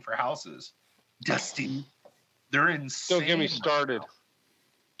hunting for houses, Dusty, they're insane. Don't get me started. Right,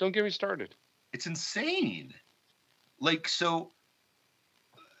 don't get me started. It's insane. Like, so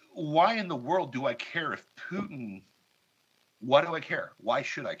why in the world do I care if Putin? Why do I care? Why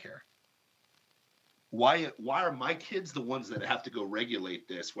should I care? Why are my kids the ones that have to go regulate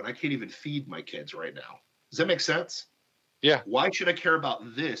this when I can't even feed my kids right now? Does that make sense? Yeah. Why should I care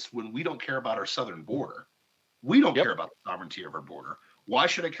about this when we don't care about our southern border? We don't care about the sovereignty of our border. Why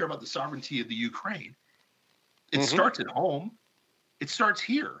should I care about the sovereignty of the Ukraine? It starts at home. It starts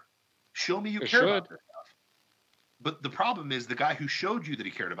here. Show me you care about this stuff. But the problem is the guy who showed you that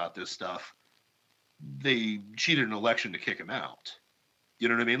he cared about this stuff, they cheated an election to kick him out. You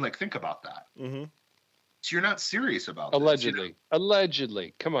know what I mean? Like, think about that. Mm-hmm. So you're not serious about allegedly. This, you know?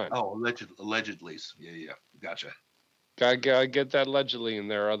 Allegedly. Come on. Oh, allegedly. Yeah. Gotcha. Gotta get that allegedly in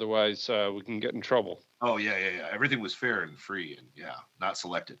there, otherwise we can get in trouble. Oh, yeah. Everything was fair and free and, not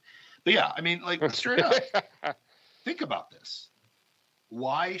selected. But, yeah, I mean, like, straight up, think about this.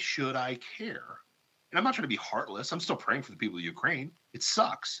 Why should I care? And I'm not trying to be heartless. I'm still praying for the people of Ukraine. It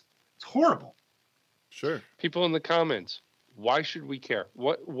sucks. It's horrible. Sure. People in the comments, why should we care?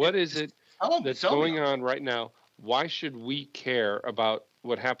 What is it that's going on right now? Why should we care about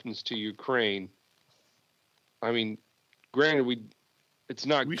what happens to Ukraine? I mean, granted, it's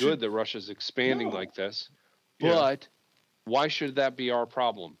not good that Russia's expanding like this, but why should that be our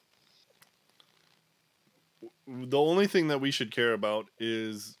problem? The only thing that we should care about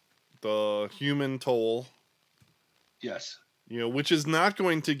is the human toll. Yes. Which is not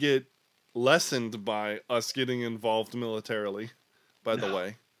going to get lessened by us getting involved militarily, by the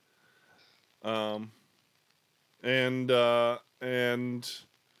way. And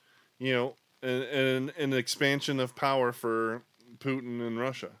an expansion of power for Putin and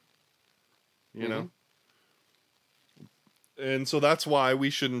Russia. You know? And so that's why we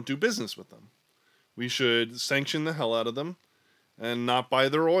shouldn't do business with them. We should sanction the hell out of them and not buy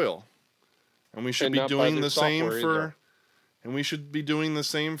their oil. And we should be doing the same and we should be doing the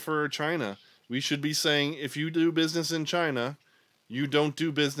same for China. We should be saying, if you do business in China, you don't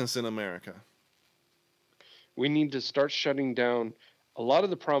do business in America. We need to start shutting down. A lot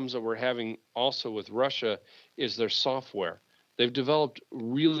of the problems that we're having also with Russia is their software. They've developed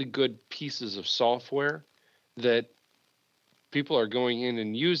really good pieces of software that people are going in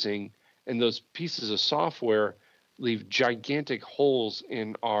and using, and those pieces of software leave gigantic holes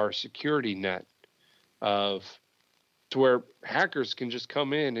in our security net of to where hackers can just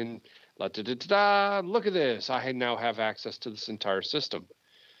come in and look at this. I now have access to this entire system.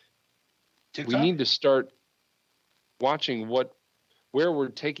 TikTok? We need to start watching where we're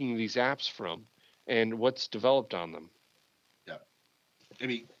taking these apps from and what's developed on them. Yeah. I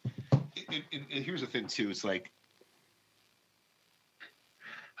mean, and here's the thing too. It's like,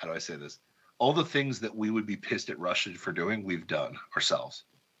 how do I say this? All the things that we would be pissed at Russia for doing, we've done ourselves.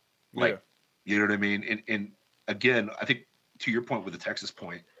 Like, you know what I mean? And again, I think to your point with the Texas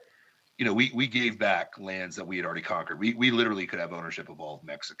point, you know, we gave back lands that we had already conquered. We literally could have ownership of all of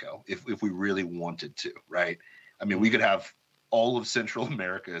Mexico if we really wanted to, right? I mean, we could have all of Central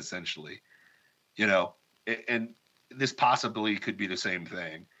America essentially, you know, and this possibly could be the same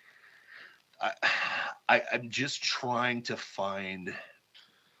thing. I'm just trying to find.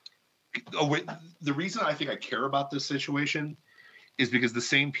 The reason I think I care about this situation is because the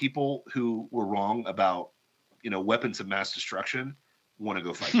same people who were wrong about, you know, weapons of mass destruction want to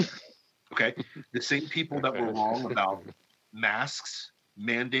go fight there. Okay. The same people that were wrong about masks,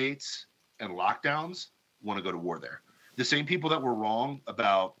 mandates, and lockdowns want to go to war there. The same people that were wrong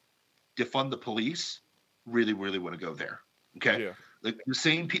about defund the police really, really want to go there. Okay. Yeah. Like the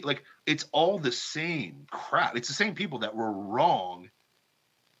same people, like it's all the same crap. It's the same people that were wrong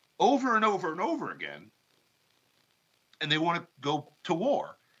over and over and over again. And they want to go to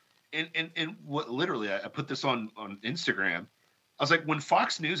war. And what literally, I put this on Instagram. I was like, when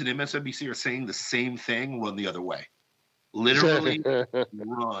Fox News and MSNBC are saying the same thing, run the other way. Literally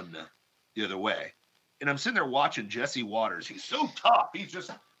run the other way. And I'm sitting there watching Jesse Waters. He's so tough. He's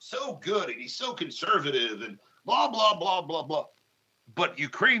just so good. And he's so conservative and blah, blah, blah, blah, blah. But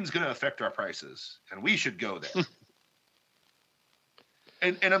Ukraine's going to affect our prices. And we should go there.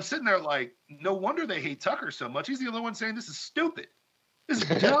 And I'm sitting there like, no wonder they hate Tucker so much. He's the only one saying this is stupid. This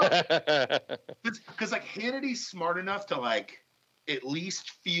is dumb. Because like Hannity's smart enough to like at least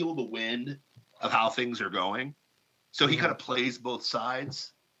feel the wind of how things are going. So he kind of plays both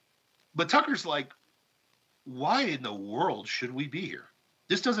sides. But Tucker's like, why in the world should we be here?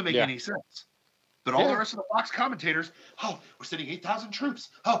 This doesn't make any sense. But all the rest of the Fox commentators, oh, we're sending 8,000 troops.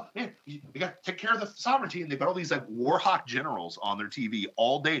 Oh, man, we got to take care of the sovereignty. And they've got all these like war hawk generals on their TV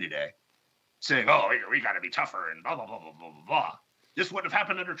all day today saying, oh, we got to be tougher and blah, blah, blah, blah, blah, blah. This wouldn't have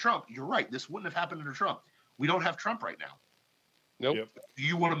happened under Trump. You're right. This wouldn't have happened under Trump. We don't have Trump right now. Nope. Yep. Do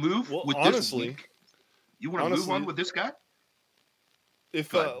you want to move with honestly, this week? You want to move on with this guy?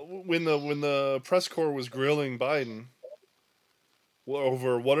 If when the press corps was grilling Biden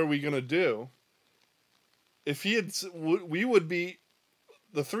over what are we going to do, if he had, we would be,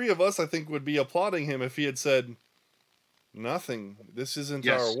 the three of us, I think, would be applauding him if he had said, nothing. This isn't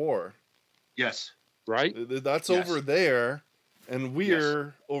our war. Yes. Right? That's over there, and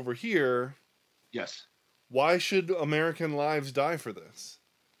we're over here. Yes. Why should American lives die for this?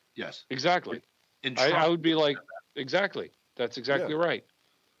 Yes. Exactly. I would be like, exactly. That's exactly right.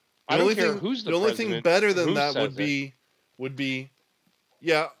 I don't care who's the only president. Thing better than that would be,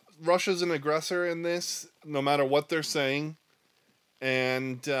 yeah, Russia's an aggressor in this, no matter what they're saying,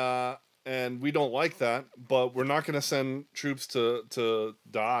 and we don't like that. But we're not going to send troops to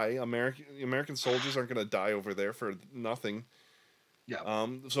die. American soldiers aren't going to die over there for nothing. Yeah.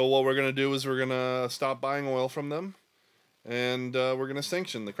 So what we're going to do is we're going to stop buying oil from them, and we're going to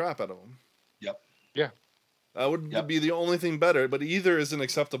sanction the crap out of them. Yep. Yeah. That would be the only thing better, but either is an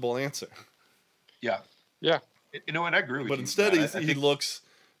acceptable answer. Yeah. Yeah. You know, and I agree with you. But instead, he looks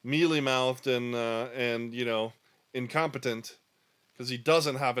mealy-mouthed and you know, incompetent because he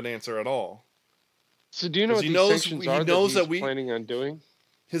doesn't have an answer at all. So do you know what these sanctions are that he's planning on doing?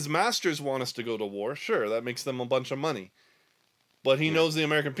 His masters want us to go to war. Sure, that makes them a bunch of money. But he knows the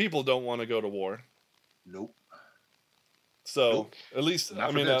American people don't want to go to war. Nope. So at least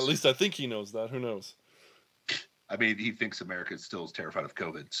I think he knows that. Who knows? I mean, he thinks America still is terrified of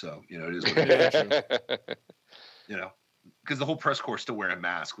COVID. So, you know, it is what it is. You know, because the whole press corps is still wearing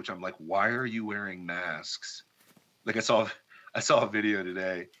masks, which I'm like, why are you wearing masks? Like I saw a video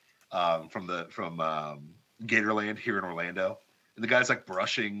today from Gatorland here in Orlando. And the guy's like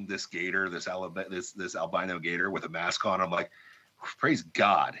brushing this gator, this albino gator with a mask on. I'm like, praise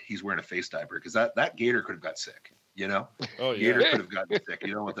God, he's wearing a face diaper because that gator could have got sick, you know? Oh, yeah. Gator could have gotten sick.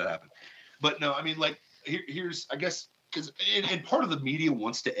 You don't want that to happen. But no, I mean, like, here's, I guess, because and part of the media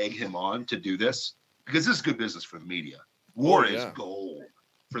wants to egg him on to do this because this is good business for the media. War is gold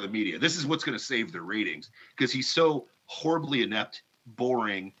for the media. This is what's going to save their ratings because he's so horribly inept,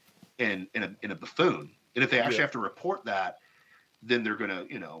 boring, and a buffoon. And if they actually have to report that, then they're going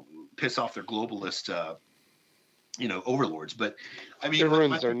to, piss off their globalist, overlords. But I mean, it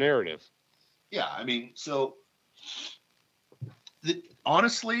ruins their narrative. Yeah, I mean, so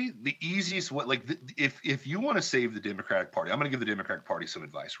honestly, the easiest way, if you want to save the Democratic Party, I'm going to give the Democratic Party some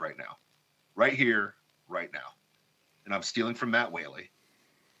advice right now, right here, right now, and I'm stealing from Matt Whaley.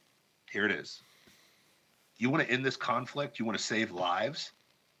 Here it is. You want to end this conflict? You want to save lives?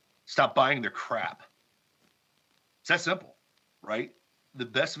 Stop buying their crap. It's that simple, right? The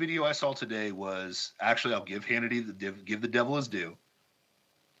best video I saw today was actually, I'll give Hannity give the devil his due.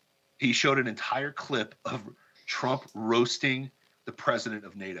 He showed an entire clip of Trump roasting the president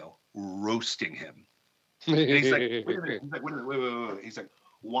of NATO, roasting him. And he's like, wait a minute. He's like, wait. He's like,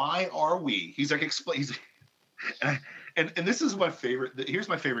 why are we? He's like, explain. And this is my favorite. Here's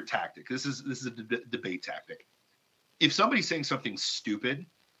my favorite tactic. This is a debate tactic. If somebody's saying something stupid,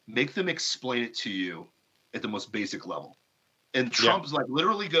 make them explain it to you at the most basic level. And Trump's like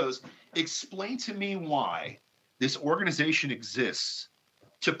literally goes, explain to me why this organization exists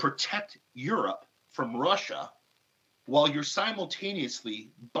to protect Europe from Russia while you're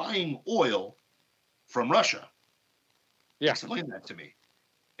simultaneously buying oil from Russia. Yeah. Explain that to me.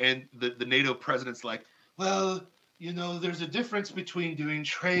 And the NATO president's like, well, there's a difference between doing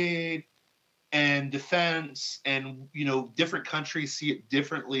trade and defense, and, different countries see it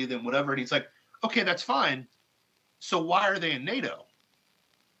differently than whatever. And he's like, okay, that's fine. So why are they in NATO?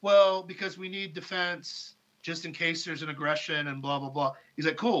 Well, because we need defense just in case there's an aggression and blah, blah, blah. He's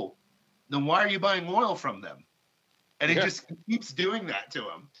like, cool. Then why are you buying oil from them? And he just keeps doing that to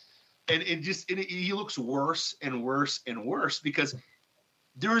him. And he looks worse and worse and worse because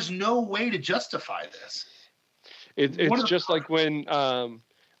there is no way to justify this. It's just like when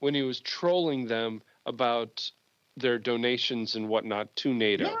he was trolling them about their donations and whatnot to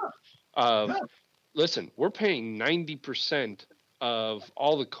NATO. Listen, we're paying 90% of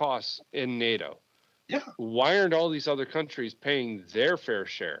all the costs in NATO. Yeah. Why aren't all these other countries paying their fair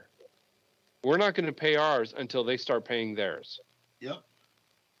share? We're not going to pay ours until they start paying theirs. Yep.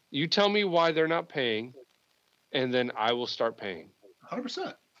 You tell me why they're not paying, and then I will start paying.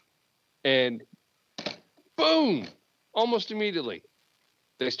 100%. And boom, almost immediately,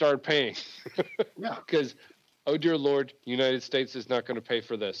 they started paying. Yeah. Because, oh dear Lord, United States is not going to pay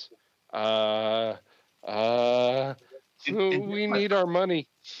for this. We need our money.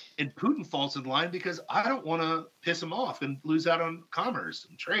 And Putin falls in line because I don't want to piss him off and lose out on commerce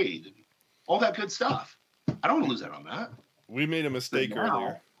and trade and all that good stuff. I don't want to lose out on that. We made a mistake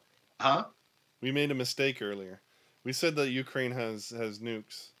earlier. Huh? We made a mistake earlier. We said that Ukraine has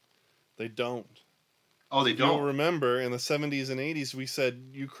nukes. They don't. Oh, they don't? You'll remember in the 70s and 80s, we said,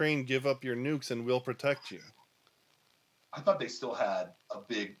 Ukraine, give up your nukes and we'll protect you. I thought they still had a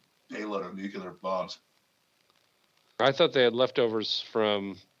big payload of nuclear bombs. I thought they had leftovers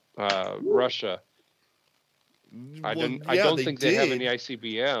from Russia. I don't think they have any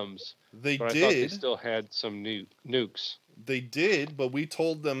ICBMs. They but did. I thought they still had some nukes. They did, but we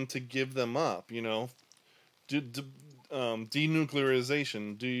told them to give them up.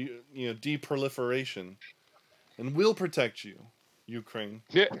 Denuclearization, deproliferation, and we'll protect you, Ukraine.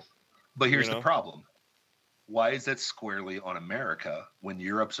 Yeah. But here's the problem. Why is that squarely on America when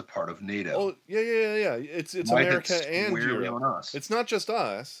Europe's a part of NATO? Oh, yeah. It's America and Europe. On us? It's not just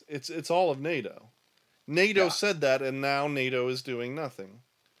us. It's all of NATO. NATO said that, and now NATO is doing nothing.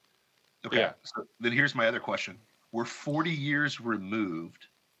 Okay. Yeah. So then here's my other question. We're 40 years removed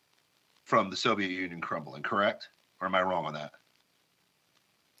from the Soviet Union crumbling, correct? Or am I wrong on that?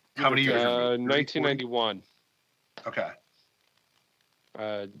 How many years? 1991. Okay.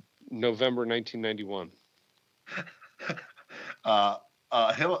 November 1991.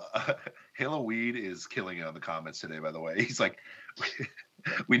 Halo Weed is killing it on the comments today, by the way. He's like,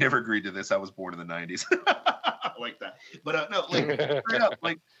 we never agreed to this. I was born in the 90s. I like that. But no, straight up,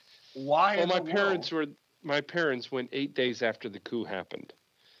 why? Well, my parents went 8 days after the coup happened.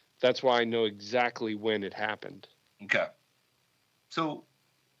 That's why I know exactly when it happened. Okay. So,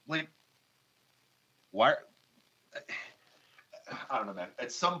 why? I don't know, man.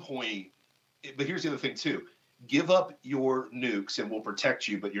 At some point, but here's the other thing too. Give up your nukes and we'll protect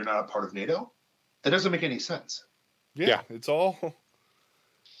you, but you're not a part of NATO? That doesn't make any sense. Yeah. It's all...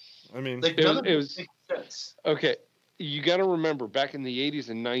 I mean... It was make sense. Okay, you got to remember, back in the 80s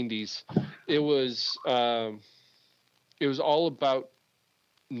and 90s, it was all about...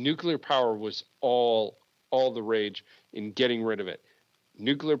 Nuclear power was all the rage in getting rid of it.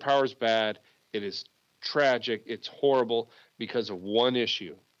 Nuclear power is bad. It is tragic. It's horrible because of one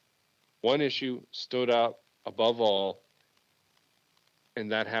issue. One issue stood out above all,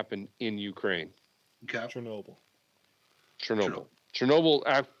 and that happened in Ukraine. Okay. Chernobyl.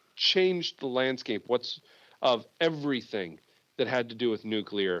 Chernobyl changed the landscape of everything that had to do with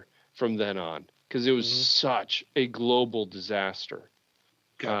nuclear from then on, because it was such a global disaster.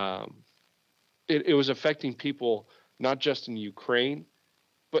 Okay. It was affecting people not just in Ukraine,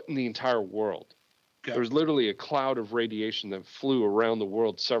 but in the entire world. Okay. There was literally a cloud of radiation that flew around the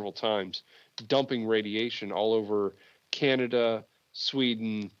world several times, dumping radiation all over Canada,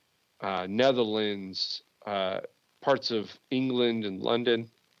 Sweden, Netherlands, parts of England and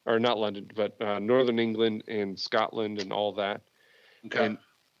London, or not London, but Northern England and Scotland and all that. Okay. And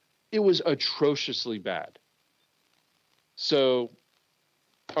it was atrociously bad. So,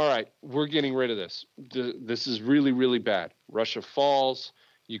 all right, we're getting rid of this. This is really, really bad. Russia falls.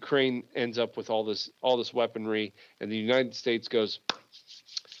 Ukraine ends up with all this weaponry, and the United States goes,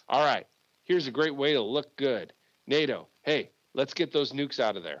 all right, here's a great way to look good. NATO, hey, let's get those nukes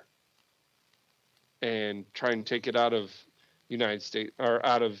out of there and try and take it out of United States or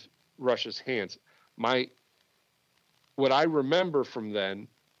out of Russia's hands. What I remember from then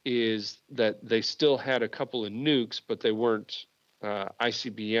is that they still had a couple of nukes, but they weren't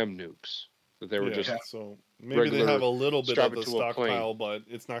ICBM nukes. That they were just so maybe they have a little bit of the stockpile, plane. but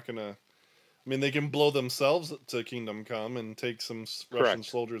it's not gonna. I mean, they can blow themselves to Kingdom Come and take some Russian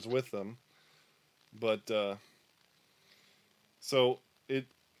soldiers with them, but so it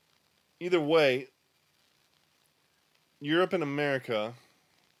either way, Europe and America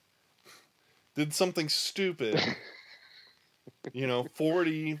did something stupid,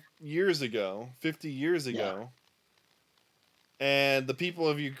 40 years ago, 50 years ago, and the people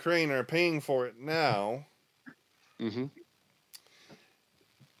of Ukraine are paying for it now. Mm-hmm.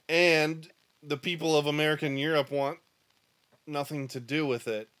 And the people of America and Europe want nothing to do with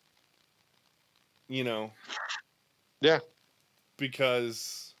it. Yeah.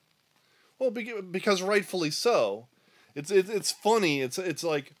 Because rightfully so. It's funny. It's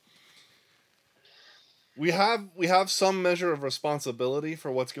like we have some measure of responsibility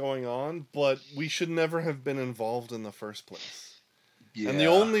for what's going on, but we should never have been involved in the first place. Yeah. And the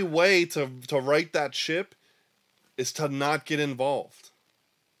only way to right that ship is to not get involved.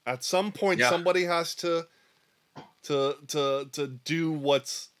 At some point, somebody has to do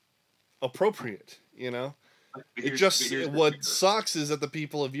what's appropriate. What sucks is that the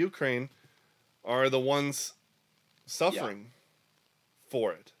people of Ukraine are the ones suffering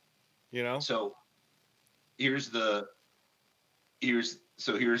for it. So here's the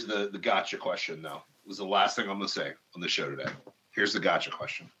gotcha question. Though it was the last thing I'm gonna say on the show today. Here's the gotcha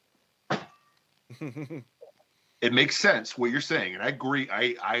question. It makes sense what you're saying, and I agree.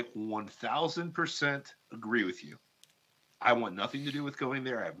 I 1000% agree with you. I want nothing to do with going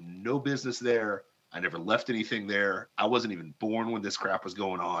there. I have no business there. I never left anything there. I wasn't even born when this crap was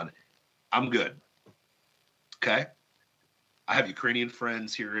going on. I'm good. Okay? I have Ukrainian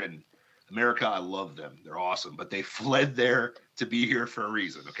friends here in America. I love them. They're awesome, but they fled there to be here for a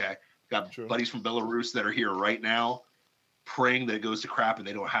reason, okay? Got buddies from Belarus that are here right now praying that it goes to crap and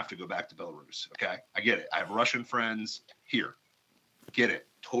they don't have to go back to Belarus, okay? I get it. I have Russian friends here. Get it.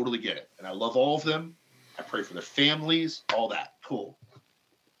 Totally get it. And I love all of them. I pray for their families, all that. Cool.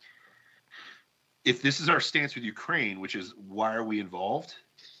 If this is our stance with Ukraine, which is why are we involved,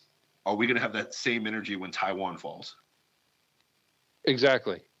 are we going to have that same energy when Taiwan falls?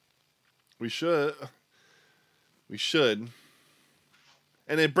 Exactly. We should.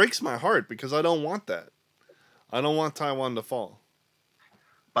 And it breaks my heart because I don't want that. I don't want Taiwan to fall.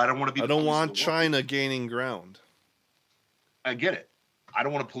 But I don't want to be. I don't want China gaining ground. I get it. I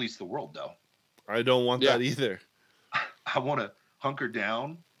don't want to police the world, though. I don't want that either. I want to hunker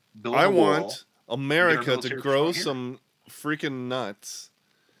down. I want America to grow some freaking nuts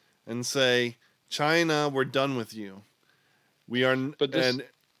and say, China, we're done with you. And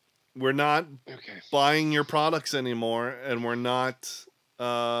we're not buying your products anymore, and we're not,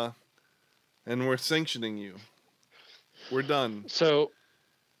 and we're sanctioning you. We're done. So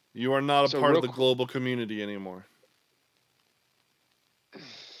you are not a part of the global community anymore.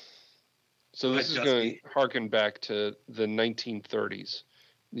 So this is going to harken back to the 1930s,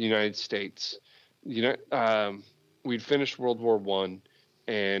 the United States. We'd finished World War I,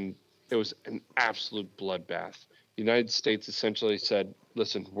 and it was an absolute bloodbath. The United States essentially said,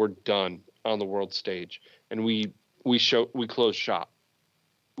 "Listen, we're done on the world stage," and we closed shop.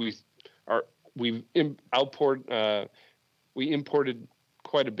 We imported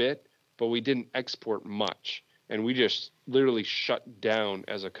quite a bit, but we didn't export much. And we just literally shut down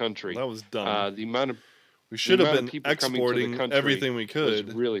as a country. That was dumb. We should have been exporting everything we could.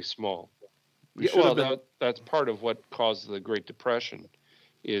 Was really small. That's part of what caused the Great Depression,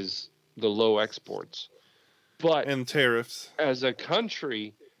 is the low exports. But and tariffs. As a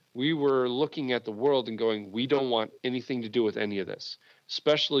country, we were looking at the world and going, we don't want anything to do with any of this,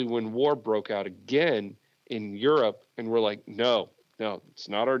 especially when war broke out again in Europe. And we're like, no, it's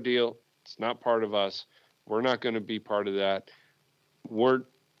not our deal. It's not part of us. We're not going to be part of that.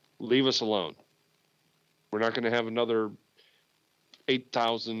 Leave us alone. We're not going to have another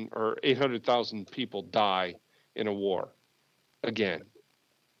 8,000 or 800,000 people die in a war again.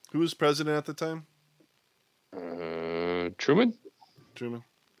 Who was president at the time? Truman? Truman.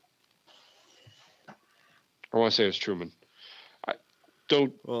 I want to say it was Truman.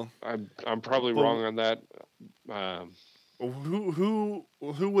 I'm probably wrong on that. Who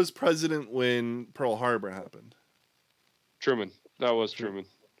was president when Pearl Harbor happened? Truman. That was Truman.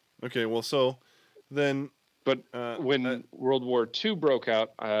 Okay, well, so then... But when World War II broke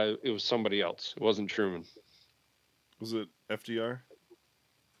out, it was somebody else. It wasn't Truman. Was it FDR?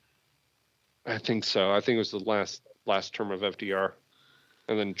 I think so. I think it was the last term of FDR.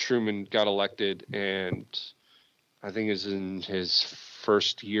 And then Truman got elected, and I think it was in his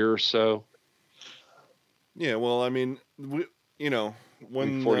first year or so. Yeah, well, I mean, when...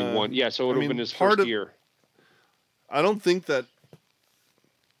 41. Yeah, so it would have been his first year. I don't think that...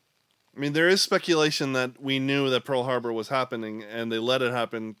 I mean, there is speculation that we knew that Pearl Harbor was happening, and they let it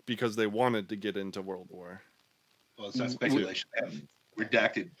happen because they wanted to get into World War. Well, it's not speculation. I have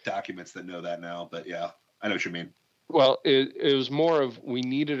redacted documents that know that now, but yeah, I know what you mean. Well, it was more of we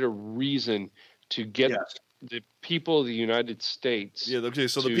needed a reason to get the people of the United States. Yeah, okay,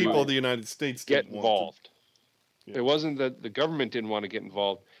 so the people of the United States get involved. Yeah. It wasn't that the government didn't want to get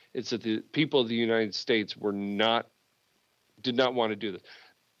involved. It's that the people of the United States did not want to do this.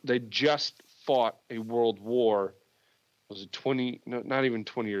 They just fought a world war. Was it 20? No, not even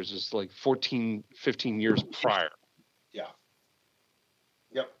 20 years. It's like 14, 15 years prior. Yeah.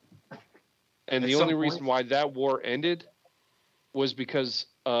 Yep. And the only reason why that war ended was because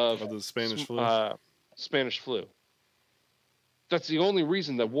of the Spanish flu. Spanish flu. That's the only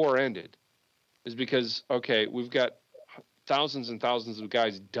reason the war ended, is because, okay, we've got thousands and thousands of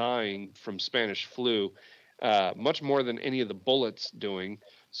guys dying from Spanish flu, much more than any of the bullets doing.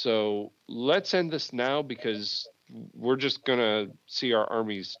 So let's end this now, because we're just going to see our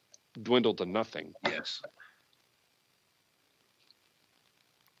armies dwindle to nothing. Yes.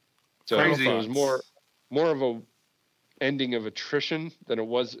 So it was more of a ending of attrition than it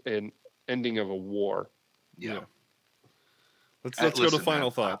was an ending of a war. Yeah. Let's go to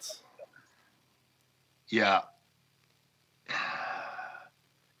final thoughts. Yeah.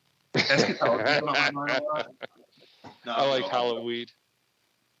 I like Halloween.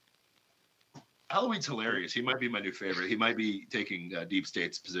 Halloween's hilarious. He might be my new favorite. He might be taking Deep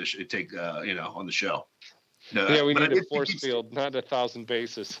State's position. On the show. No, yeah, we need a force field, not 1,000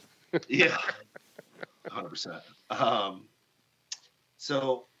 bases. Yeah, 100%.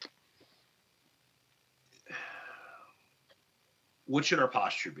 So, what should our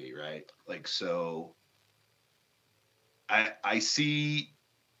posture be, right? Like, so, I see.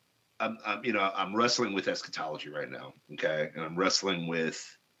 I'm wrestling with eschatology right now. Okay, and I'm wrestling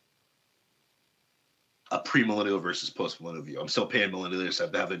with a premillennial versus postmillennial view. I'm still paying millennialists.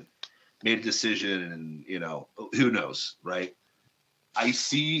 I haven't made a decision, and who knows, right? I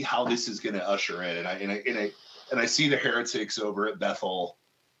see how this is going to usher in, and I see the heretics over at Bethel,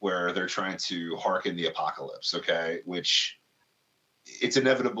 where they're trying to hearken the apocalypse. Okay, which it's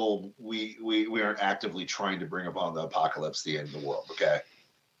inevitable. We aren't actively trying to bring upon the apocalypse, the end of the world. Okay,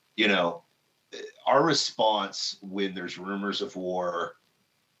 our response when there's rumors of war,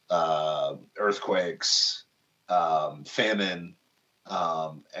 earthquakes, famine,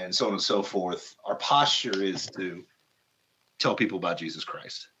 and so on and so forth, our posture is to tell people about Jesus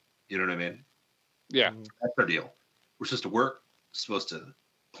Christ. You know what I mean? Yeah. That's our deal. We're supposed to work, we're supposed to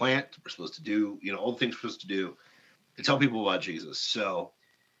plant, we're supposed to do, all the things we're supposed to do to tell people about Jesus. So,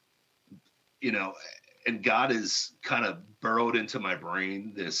 and God has kind of burrowed into my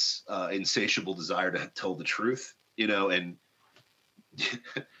brain this insatiable desire to tell the truth, and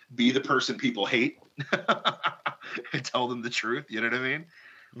be the person people hate and tell them the truth. You know what I mean?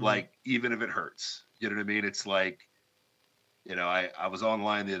 Mm-hmm. Like, even if it hurts, you know what I mean? It's like, I was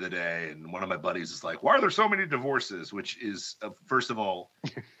online the other day, and one of my buddies is like, why are there so many divorces? Which is, first of all,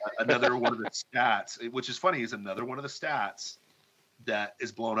 another one of the stats, which is funny, is another one of the stats that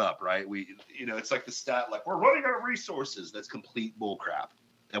is blown up, right? It's like the stat, like, we're running out of resources. That's complete bullcrap.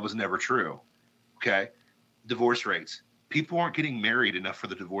 That was never true. Okay. Divorce rates. People aren't getting married enough for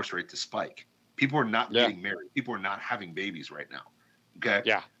the divorce rate to spike. People are not getting married. People are not having babies right now. Okay.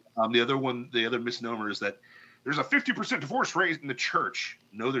 Yeah. The other misnomer is that there's a 50% divorce rate in the church.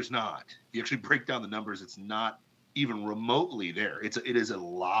 No, there's not. If you actually break down the numbers, it's not even remotely there. It is a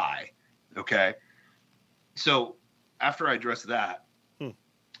lie. Okay. So after I addressed that,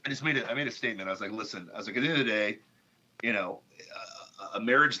 I made a statement. I was like, listen, at the end of the day, a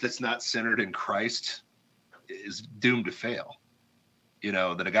marriage that's not centered in Christ is doomed to fail.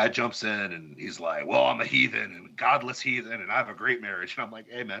 That a guy jumps in and he's like, well, I'm a heathen and godless heathen and I have a great marriage. And I'm like,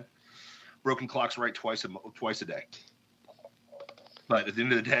 hey man, broken clock's right twice a day. But at the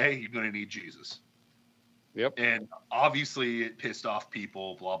end of the day, you're going to need Jesus. Yep. And obviously it pissed off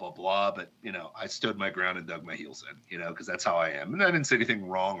people, blah, blah, blah. But, I stood my ground and dug my heels in, because that's how I am. And I didn't say anything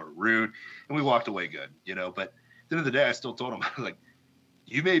wrong or rude. And we walked away good, But at the end of the day, I still told him, like,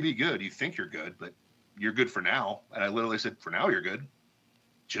 you may be good. You think you're good, but you're good for now. And I literally said, for now, you're good.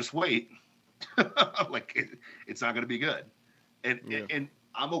 Just wait. Like, it's not going to be good. And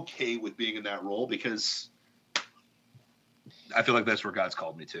I'm okay with being in that role because I feel like that's where God's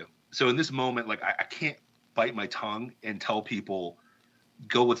called me to. So in this moment, like, I can't bite my tongue and tell people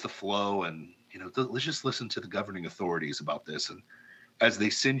go with the flow and let's just listen to the governing authorities about this, and as they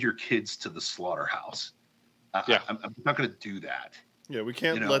send your kids to the slaughterhouse. I'm not going to do that. Yeah, we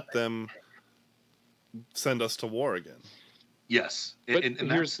can't let them send us to war again. Yes. But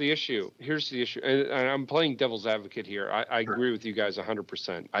here's the issue. And I'm playing devil's advocate here. I agree with you guys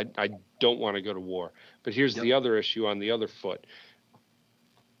 100%. I don't want to go to war. But here's the other issue on the other foot.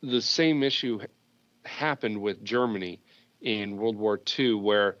 The same issue happened with Germany in World War II,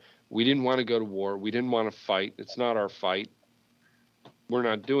 where we didn't want to go to war. We didn't want to fight. It's not our fight. We're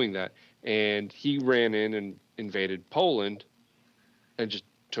not doing that. And he ran in and invaded Poland and just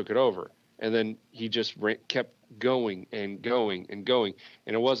took it over. And then he just kept going and going and going.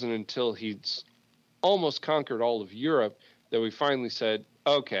 And it wasn't until he'd almost conquered all of Europe that we finally said,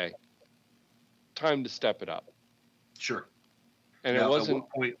 okay, time to step it up. Sure. And now, it wasn't,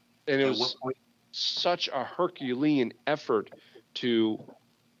 it was such a Herculean effort to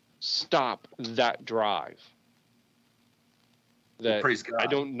stop that drive that I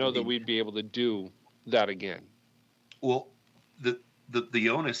don't know that we'd be able to do that again. Well, the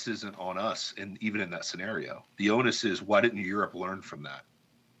onus isn't on us, and even in that scenario, the onus is, why didn't Europe learn from that?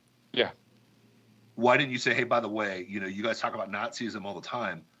 Yeah. Why didn't you say, hey, by the way, you guys talk about Nazism all the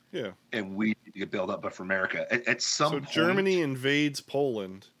time. Yeah. And we need to get built up for America. At some point, Germany invades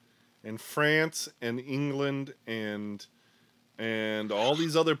Poland, and France and England and all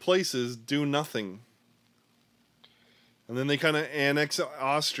these other places do nothing. And then they kind of annex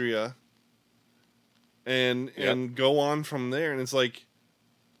Austria and go on from there, and it's like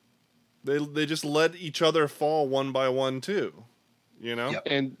they just let each other fall one by one too, Yep.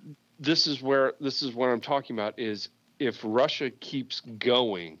 And this is what I'm talking about is, if Russia keeps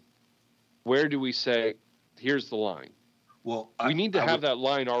going, where do we say here's the line? Well, we need to have that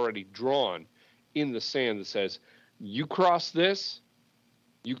line already drawn in the sand that says, you cross this,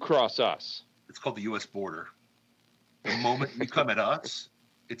 you cross us. It's called the U.S. border. The moment you come at us,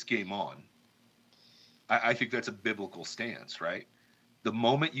 it's game on. I think that's a biblical stance, right? The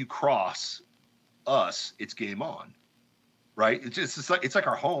moment you cross us, it's game on, right? It's like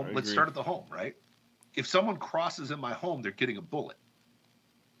our home. Let's start at the home, right? If someone crosses in my home, they're getting a bullet.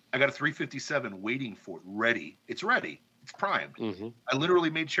 I got a 357 waiting for it, ready. It's ready. It's primed. Mm-hmm. I literally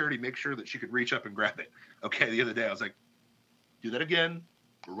made Charity make sure that she could reach up and grab it. Okay, the other day I was like, do that again.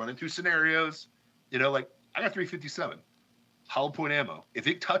 We're running through scenarios. Like, I got 357. Hollow point ammo. If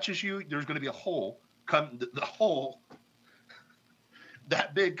it touches you, there's going to be a hole. The hole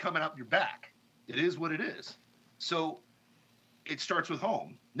that big coming out your back. It is what it is. So it starts with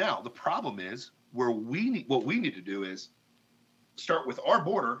home. Now, the problem is what we need to do is start with our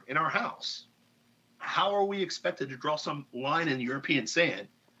border in our house. How are we expected to draw some line in European sand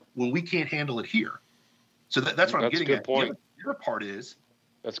when we can't handle it here? So that's what I'm getting at. Point. The other part is,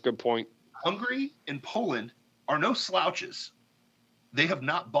 that's a good point. Hungary and Poland are no slouches. They have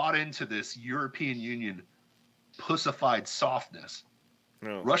not bought into this European Union pussified softness.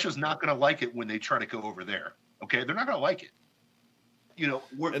 No. Russia's not going to like it when they try to go over there. Okay, they're not going to like it.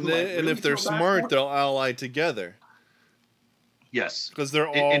 And if they're smart, they'll ally together. Yes, because they're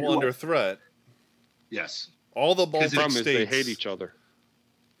all under threat. Yes, all the Baltic states. They hate each other.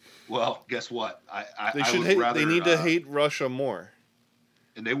 Well, guess what? They need to hate Russia more,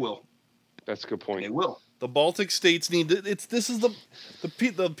 and they will. That's a good point. And they will. The Baltic states need to.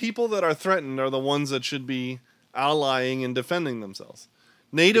 The people that are threatened are the ones that should be allying and defending themselves.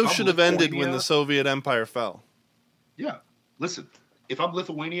 NATO should have ended when the Soviet Empire fell. Yeah, listen. If I'm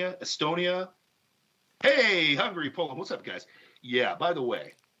Lithuania, Estonia, hey, Hungary, Poland, what's up, guys? Yeah, by the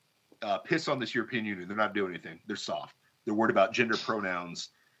way, piss on this European Union. They're not doing anything. They're soft. They're worried about gender pronouns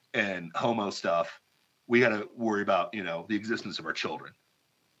and homo stuff. We got to worry about, the existence of our children.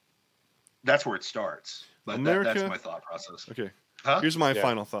 That's where it starts. But that's my thought process. Okay. Here's my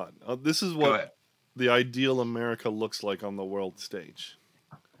final thought. This is what the ideal America looks like on the world stage.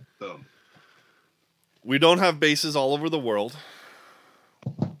 Boom. We don't have bases all over the world,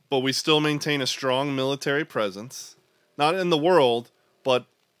 but we still maintain a strong military presence. Not in the world, but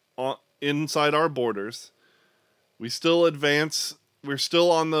inside our borders. We still advance. We're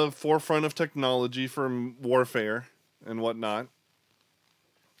still on the forefront of technology for warfare and whatnot.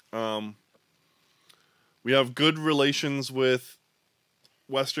 We have good relations with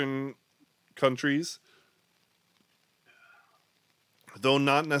Western countries, though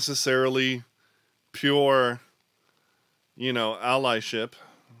not necessarily pure, allyship,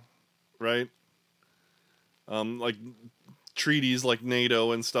 right? Like treaties like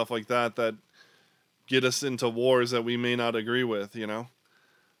NATO and stuff like that get us into wars that we may not agree with, Yeah.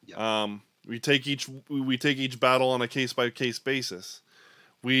 We take each battle on a case-by-case basis.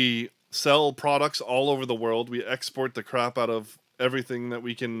 We sell products all over the world. We export the crap out of everything that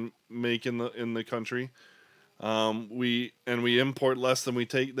we can make in the country. We import less than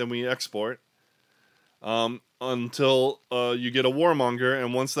we export. Until you get a warmonger,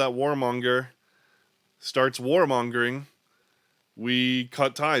 and once that warmonger starts warmongering, we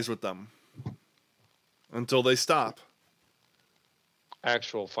cut ties with them until they stop.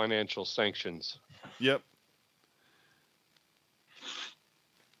 Actual financial sanctions. Yep.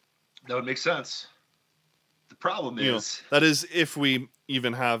 That would make sense. The problem is... that is if we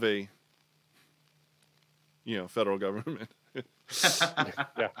even have a, federal government.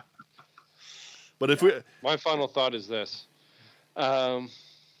 Yeah. But if we... My final thought is this. The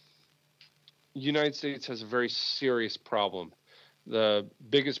United States has a very serious problem. The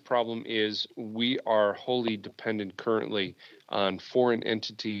biggest problem is we are wholly dependent currently on foreign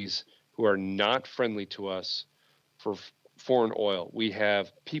entities who are not friendly to us for foreign oil. We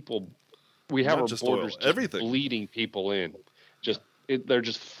have our borders just bleeding people in. They're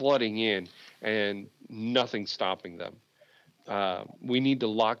just flooding in, and nothing's stopping them. We need to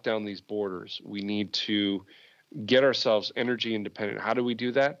lock down these borders. We need to get ourselves energy independent. How do we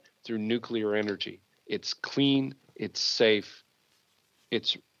do that? Through nuclear energy. It's clean, it's safe,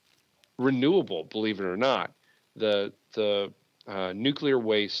 it's renewable, believe it or not. The nuclear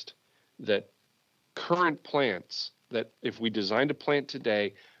waste that current plants, that if we designed a plant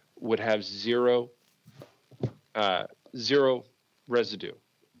today, would have zero residue.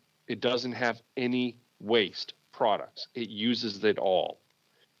 It doesn't have any waste products. It uses it all.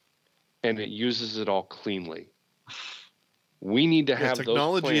 And it uses it all cleanly. We need to have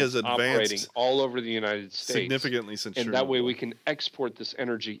those plants operating all over the United States significantly since and that way we can export this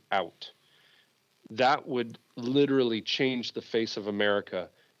energy out. That would literally change the face of America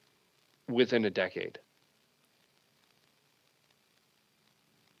within a decade.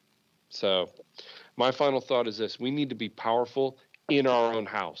 So, my final thought is this: we need to be powerful in our own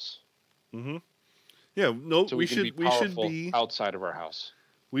house. Mm-hmm. Yeah, no, so we should be outside of our house.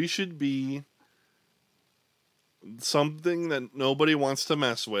 We should be something that nobody wants to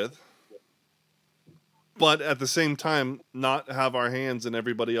mess with, but at the same time, not have our hands in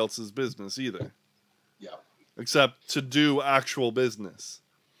everybody else's business either. Yeah. Except to do actual business.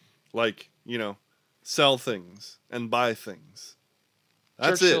 Like, sell things and buy things.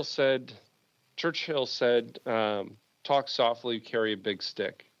 That's Churchill said, talk softly, carry a big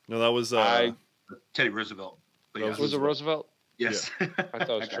stick. No, that was Teddy Roosevelt. Was it Roosevelt? Yes. Yeah. I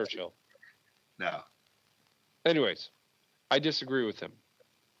thought it was Churchill. No. Anyways, I disagree with him.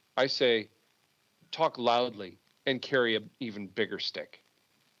 I say, talk loudly and carry an even bigger stick.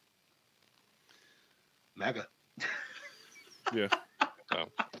 MAGA. Yeah. Oh.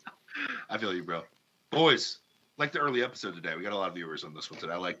 I feel you, bro. Boys, like the early episode today. We got a lot of viewers on this one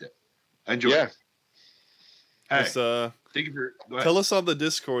today. I liked it. I enjoyed it. Hey, thank you for, tell us on the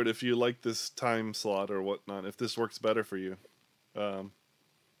Discord if you like this time slot or whatnot, if this works better for you. All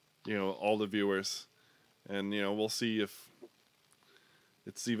the viewers. And, we'll see if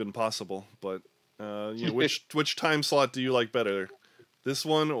it's even possible. But, which time slot do you like better? This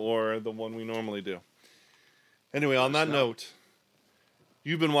one or the one we normally do? Anyway, on that note,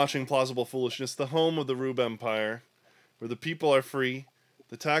 you've been watching Plausible Foolishness, the home of the Rube Empire, where the people are free,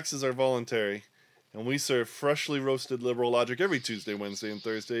 the taxes are voluntary, and we serve freshly roasted liberal logic every Tuesday, Wednesday, and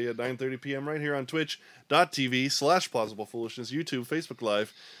Thursday at 9:30 p.m. right here on twitch.tv/Plausible Foolishness, YouTube, Facebook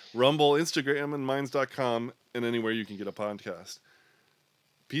Live, Rumble, Instagram, and Minds.com, and anywhere you can get a podcast.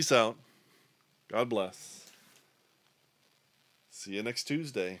 Peace out. God bless. See you next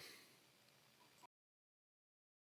Tuesday.